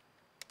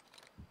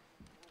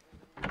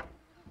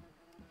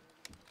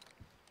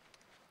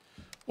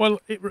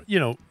 Well, it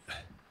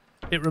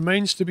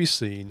remains to be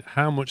seen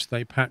how much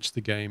they patch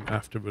the game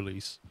after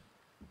release.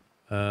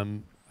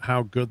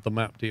 How good the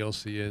map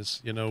DLC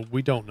is.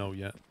 We don't know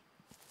yet.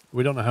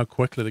 We don't know how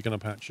quickly they're going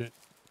to patch it.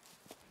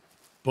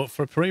 But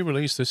for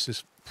pre-release, this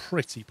is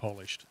pretty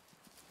polished.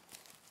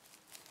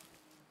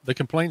 The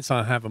complaints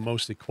I have are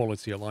mostly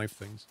quality of life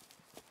things.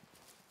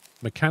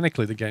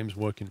 Mechanically, the game's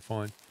working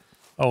fine.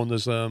 Oh, and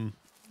there's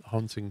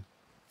hunting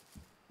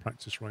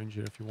practice range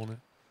here if you want it.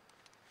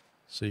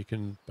 So you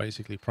can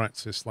basically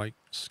practice like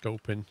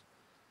scoping,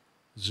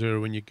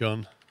 zeroing your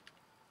gun.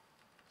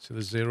 See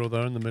the 0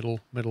 there in the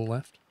middle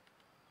left?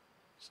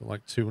 So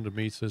like 200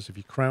 meters. If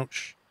you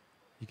crouch,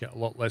 you get a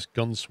lot less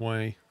gun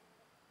sway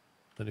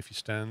than if you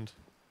stand.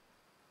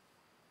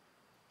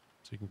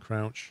 So you can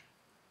crouch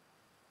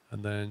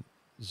and then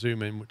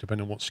zoom in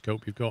depending on what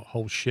scope you've got.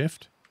 Hold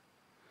shift.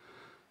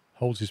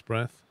 Holds his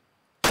breath.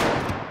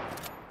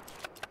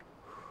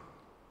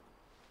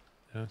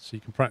 Yeah, so you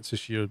can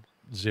practice your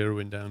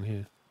zeroing down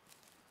here.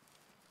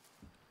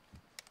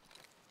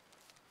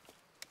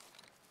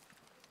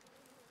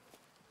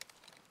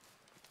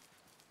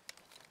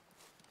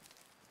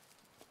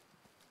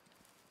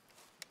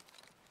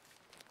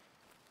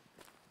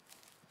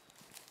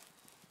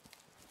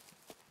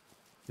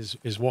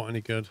 Is what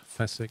any good,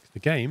 Fessick? The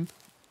game?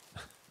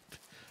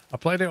 I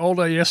played it all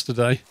day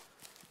yesterday.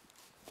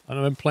 And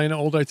I've been playing it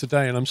all day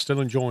today, and I'm still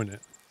enjoying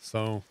it.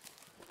 So,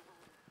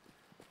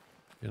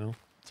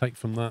 take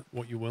from that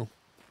what you will.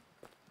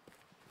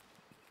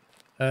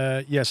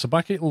 Yeah, so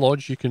back at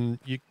Lodge,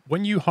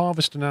 when you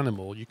harvest an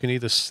animal, you can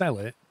either sell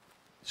it,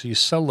 so you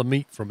sell the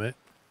meat from it,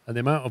 and the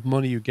amount of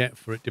money you get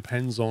for it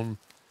depends on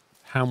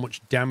how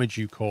much damage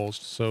you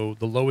caused. So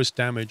the lowest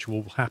damage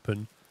will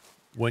happen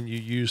when you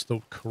use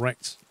the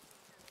correct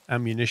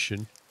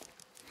ammunition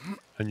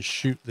and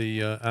shoot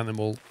the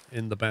animal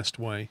in the best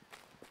way.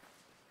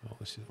 Oh,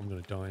 I'm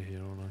going to die here,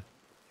 aren't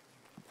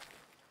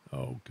I?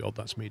 Oh, God,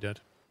 that's me dead.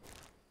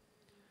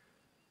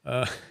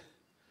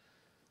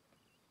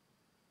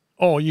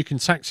 Or you can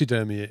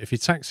taxidermy it. If you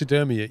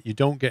taxidermy it, you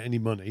don't get any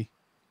money,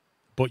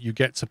 but you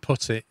get to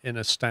put it in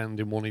a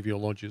stand in one of your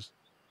lodges.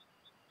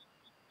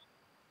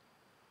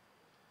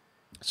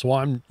 So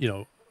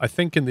I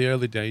think in the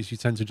early days, you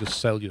tend to just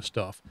sell your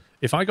stuff.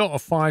 If I got a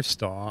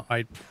 5-star,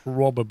 I'd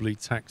probably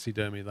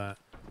taxidermy that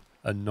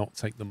and not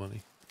take the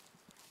money.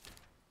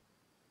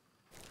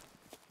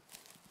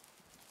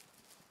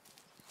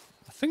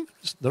 I think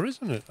there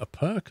isn't a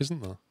perk,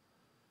 isn't there?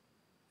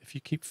 If you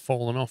keep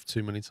falling off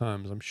too many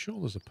times, I'm sure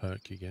there's a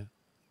perk you get.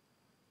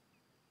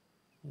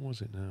 What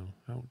was it now?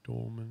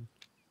 Outdoorman.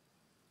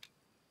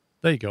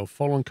 There you go.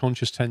 Fall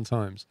unconscious 10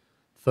 times.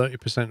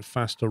 30%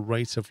 faster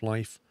rate of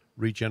life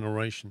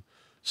regeneration.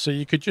 So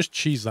you could just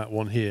cheese that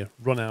one here.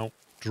 Run out,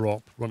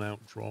 drop, run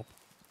out, drop.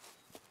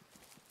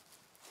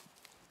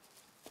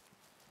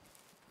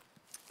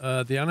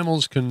 The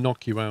animals can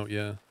knock you out,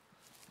 yeah.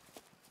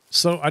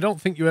 So I don't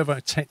think you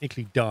ever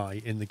technically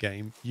die in the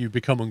game. You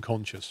become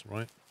unconscious,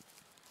 right?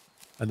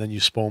 And then you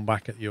spawn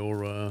back at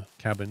your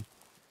cabin.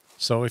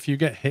 So if you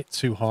get hit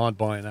too hard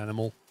by an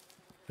animal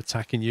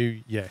attacking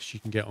you, yes, you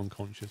can get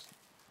unconscious.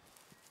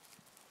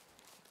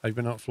 Have you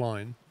been out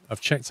flying? I've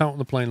checked out on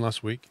the plane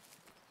last week,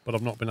 but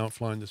I've not been out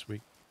flying this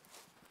week.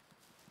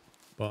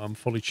 But I'm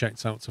fully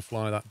checked out to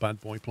fly that bad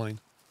boy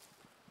plane.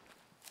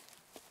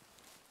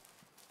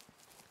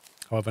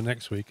 However,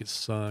 next week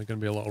it's going to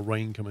be a lot of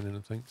rain coming in, I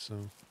think,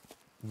 so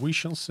we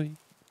shall see.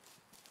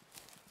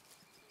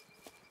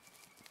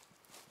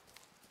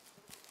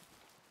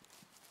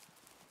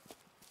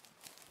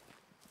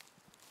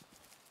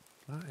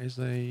 That is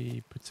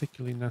a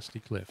particularly nasty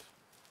cliff.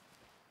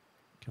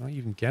 Can I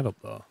even get up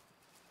there?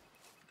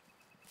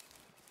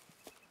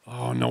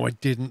 Oh, no, I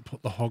didn't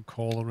put the hog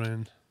collar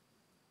in.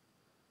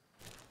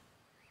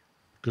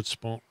 Good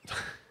spot.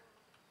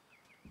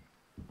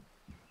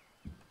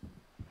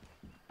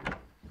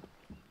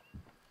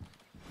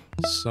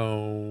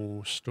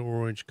 So,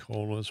 storage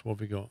callers, what have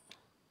we got?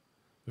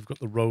 We've got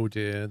the roe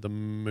deer, the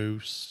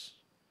moose.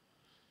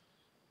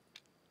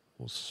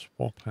 We'll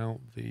swap out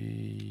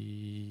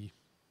the...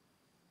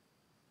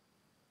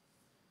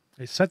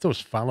 It said there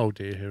was fallow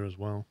deer here as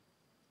well.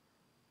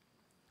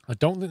 I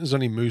don't think there's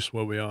any moose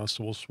where we are,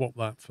 so we'll swap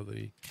that for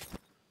the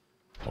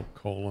hog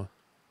caller.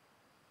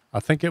 I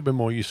think it'll be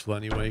more useful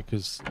anyway,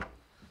 because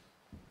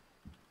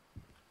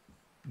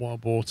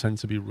wild boar tend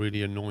to be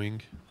really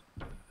annoying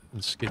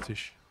and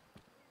skittish.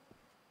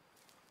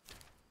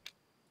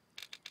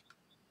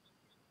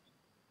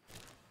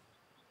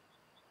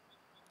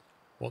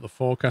 What, the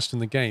forecast in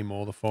the game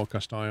or the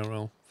forecast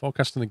IRL?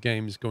 Forecast in the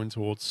game is going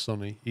towards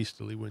sunny,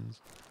 easterly winds.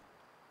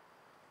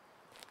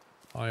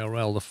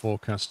 IRL, the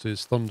forecast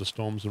is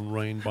thunderstorms and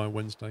rain by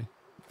Wednesday.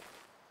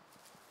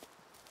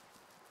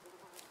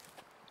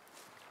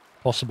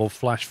 Possible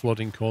flash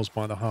flooding caused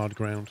by the hard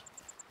ground.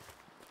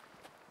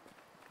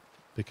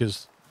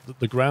 Because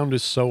the ground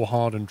is so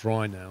hard and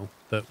dry now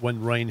that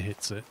when rain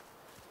hits it,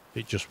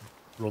 it just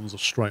runs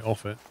straight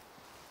off it.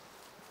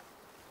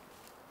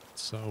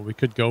 So we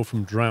could go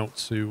from drought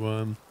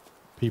to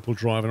people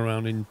driving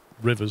around in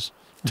rivers.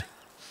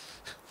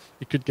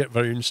 It could get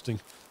very interesting.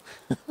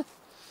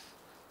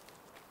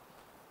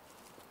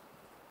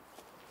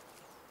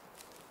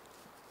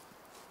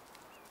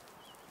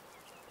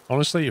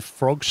 Honestly, if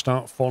frogs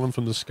start falling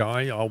from the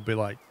sky, I'll be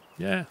like,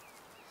 yeah.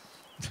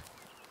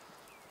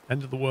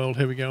 End of the world,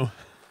 here we go.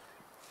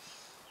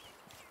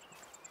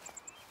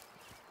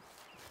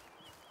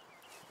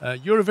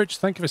 Eurovich,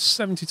 thank you for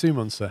 72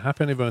 months, sir.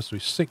 Happy anniversary.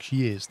 6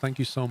 years. Thank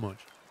you so much.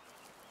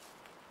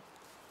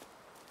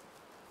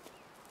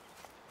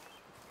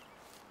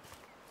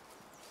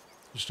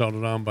 You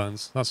started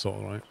armbands. That's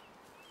all right.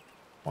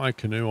 Buy a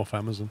canoe off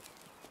Amazon.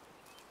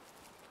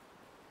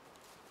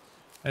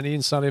 Any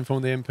inside info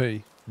on the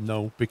MP?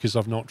 No, because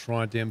I've not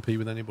tried the MP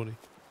with anybody.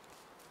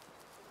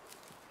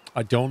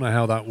 I don't know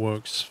how that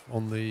works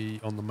on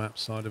the map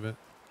side of it.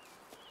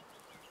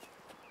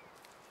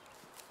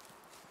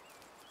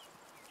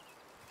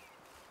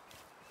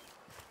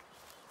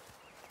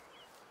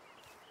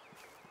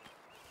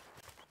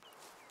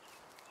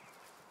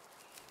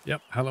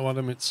 Yep, hello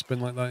Adam, it's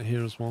been like that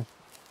here as well.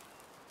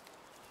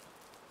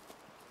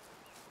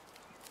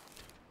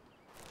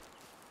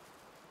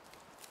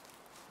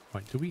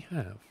 Right, do we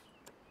have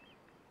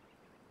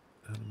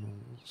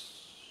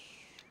animals?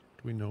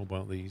 What do we know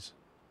about these?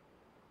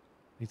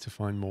 Need to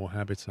find more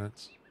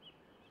habitats.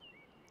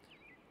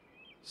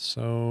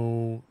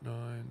 So,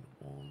 9,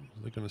 1,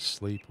 they're going to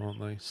sleep, aren't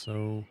they?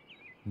 So,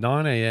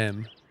 9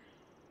 AM.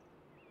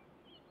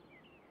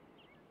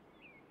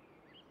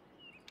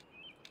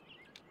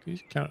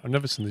 I've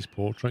never seen these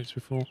portraits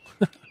before.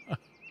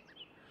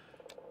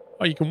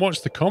 Oh, you can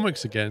watch the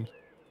comics again.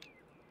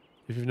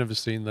 If you've never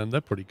seen them, they're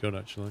pretty good,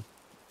 actually.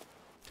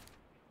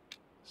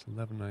 It's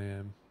 11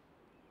 AM.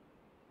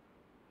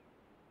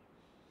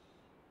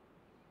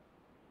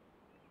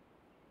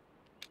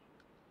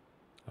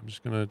 I'm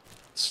just going to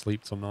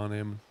sleep till 9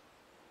 AM.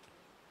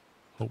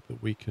 Hope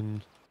that we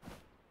can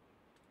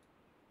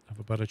have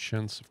a better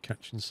chance of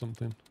catching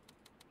something.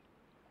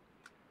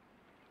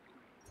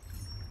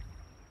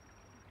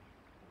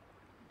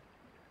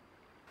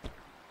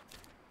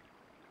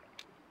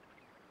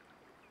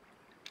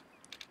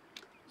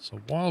 So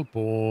wild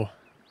boar,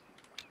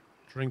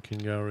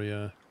 drinking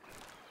area,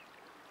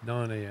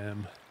 9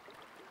 AM.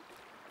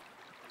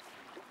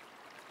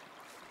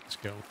 Let's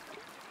go.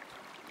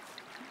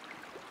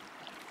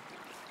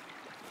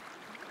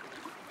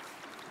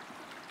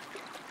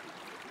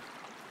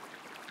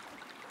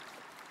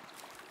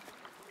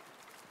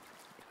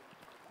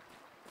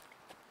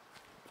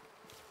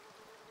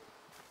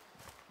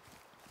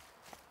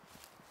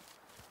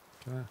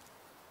 Look at that.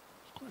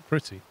 It's quite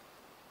pretty.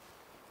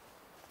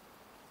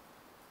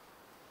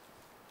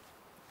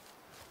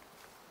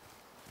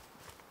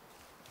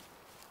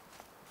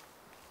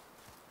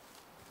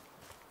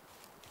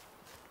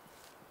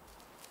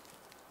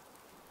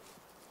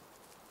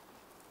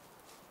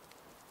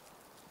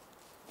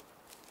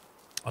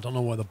 I don't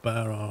know where the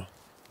bear are.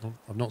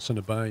 I've not seen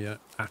a bear yet,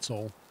 at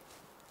all.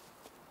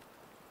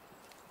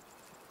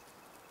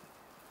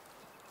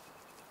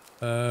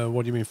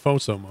 What do you mean,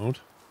 photo mode?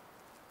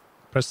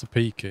 Press the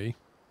P key.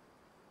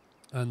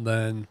 And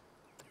then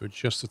you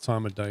adjust the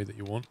time of day that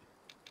you want.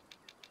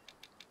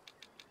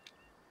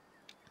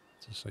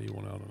 So say you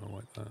want it, I don't know,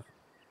 like that.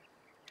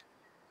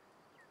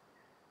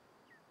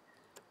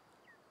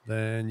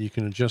 Then you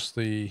can adjust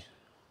the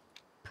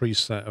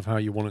preset of how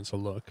you want it to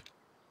look.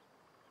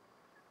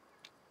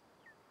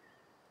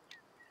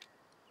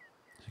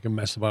 You can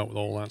mess about with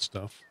all that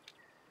stuff.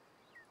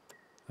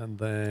 And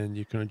then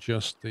you can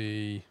adjust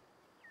the,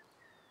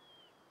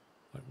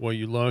 like where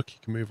you look, you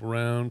can move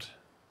around.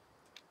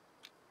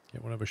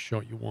 Get whatever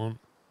shot you want.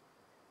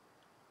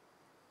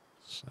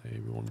 Say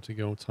we want to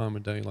go time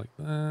of day like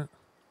that.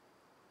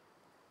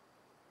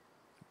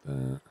 Like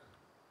that.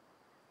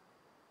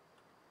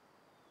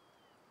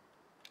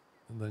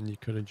 And then you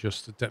could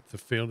adjust the depth of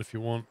field if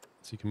you want.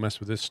 So you can mess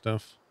with this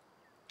stuff.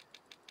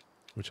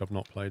 Which I've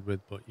not played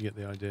with, but you get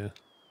the idea.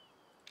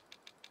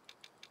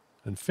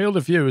 And field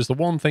of view is the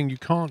one thing you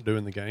can't do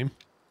in the game.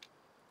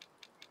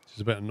 Which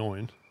is a bit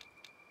annoying.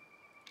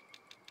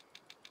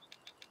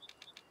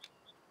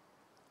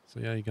 So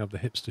yeah, you can have the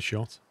hipster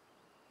shot.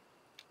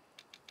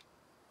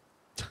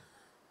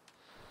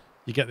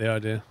 You get the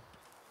idea.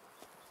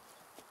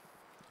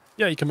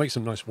 Yeah, you can make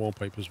some nice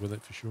wallpapers with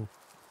it for sure.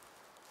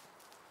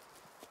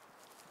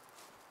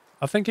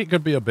 I think it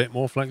could be a bit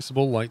more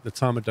flexible, like the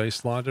time of day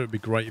slider. It'd be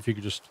great if you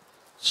could just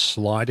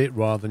slide it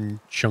rather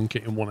than chunk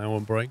it in 1 hour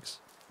breaks.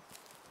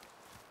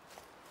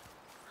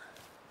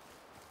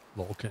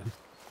 Lol, kitten.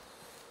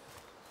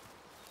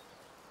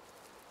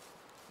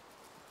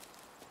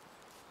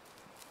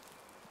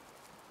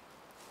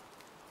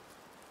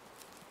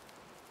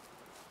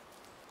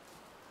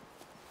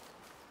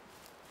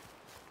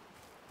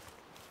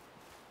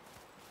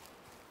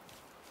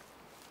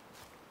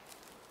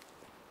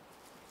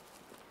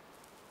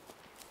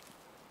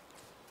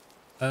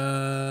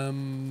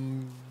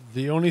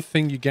 The only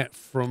thing you get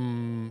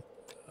from...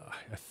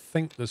 I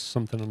think there's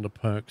something under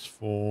perks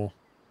for...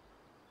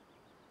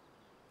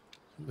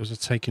 There's a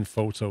taking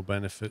photo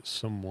benefit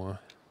somewhere.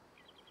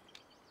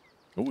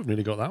 Oh, we've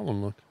nearly got that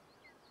one, look.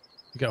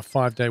 You get a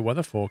 5-day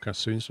weather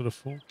forecast soon, instead of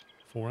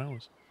 4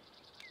 hours.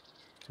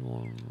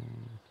 I'm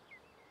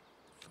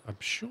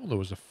sure there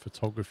was a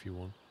photography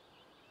one.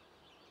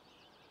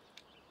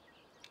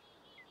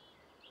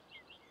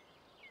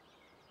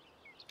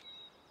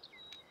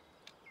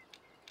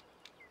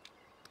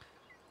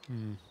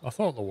 I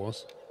thought there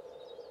was.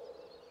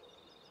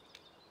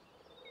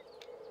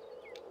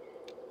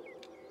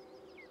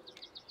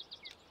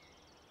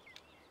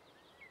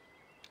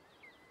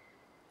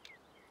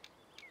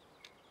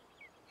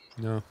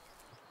 No,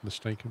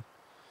 mistaken.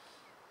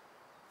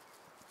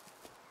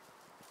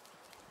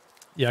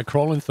 Yeah,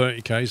 crawling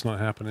 30k is not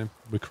happening.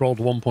 We crawled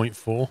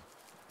 1.4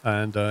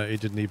 and it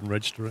didn't even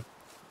register it.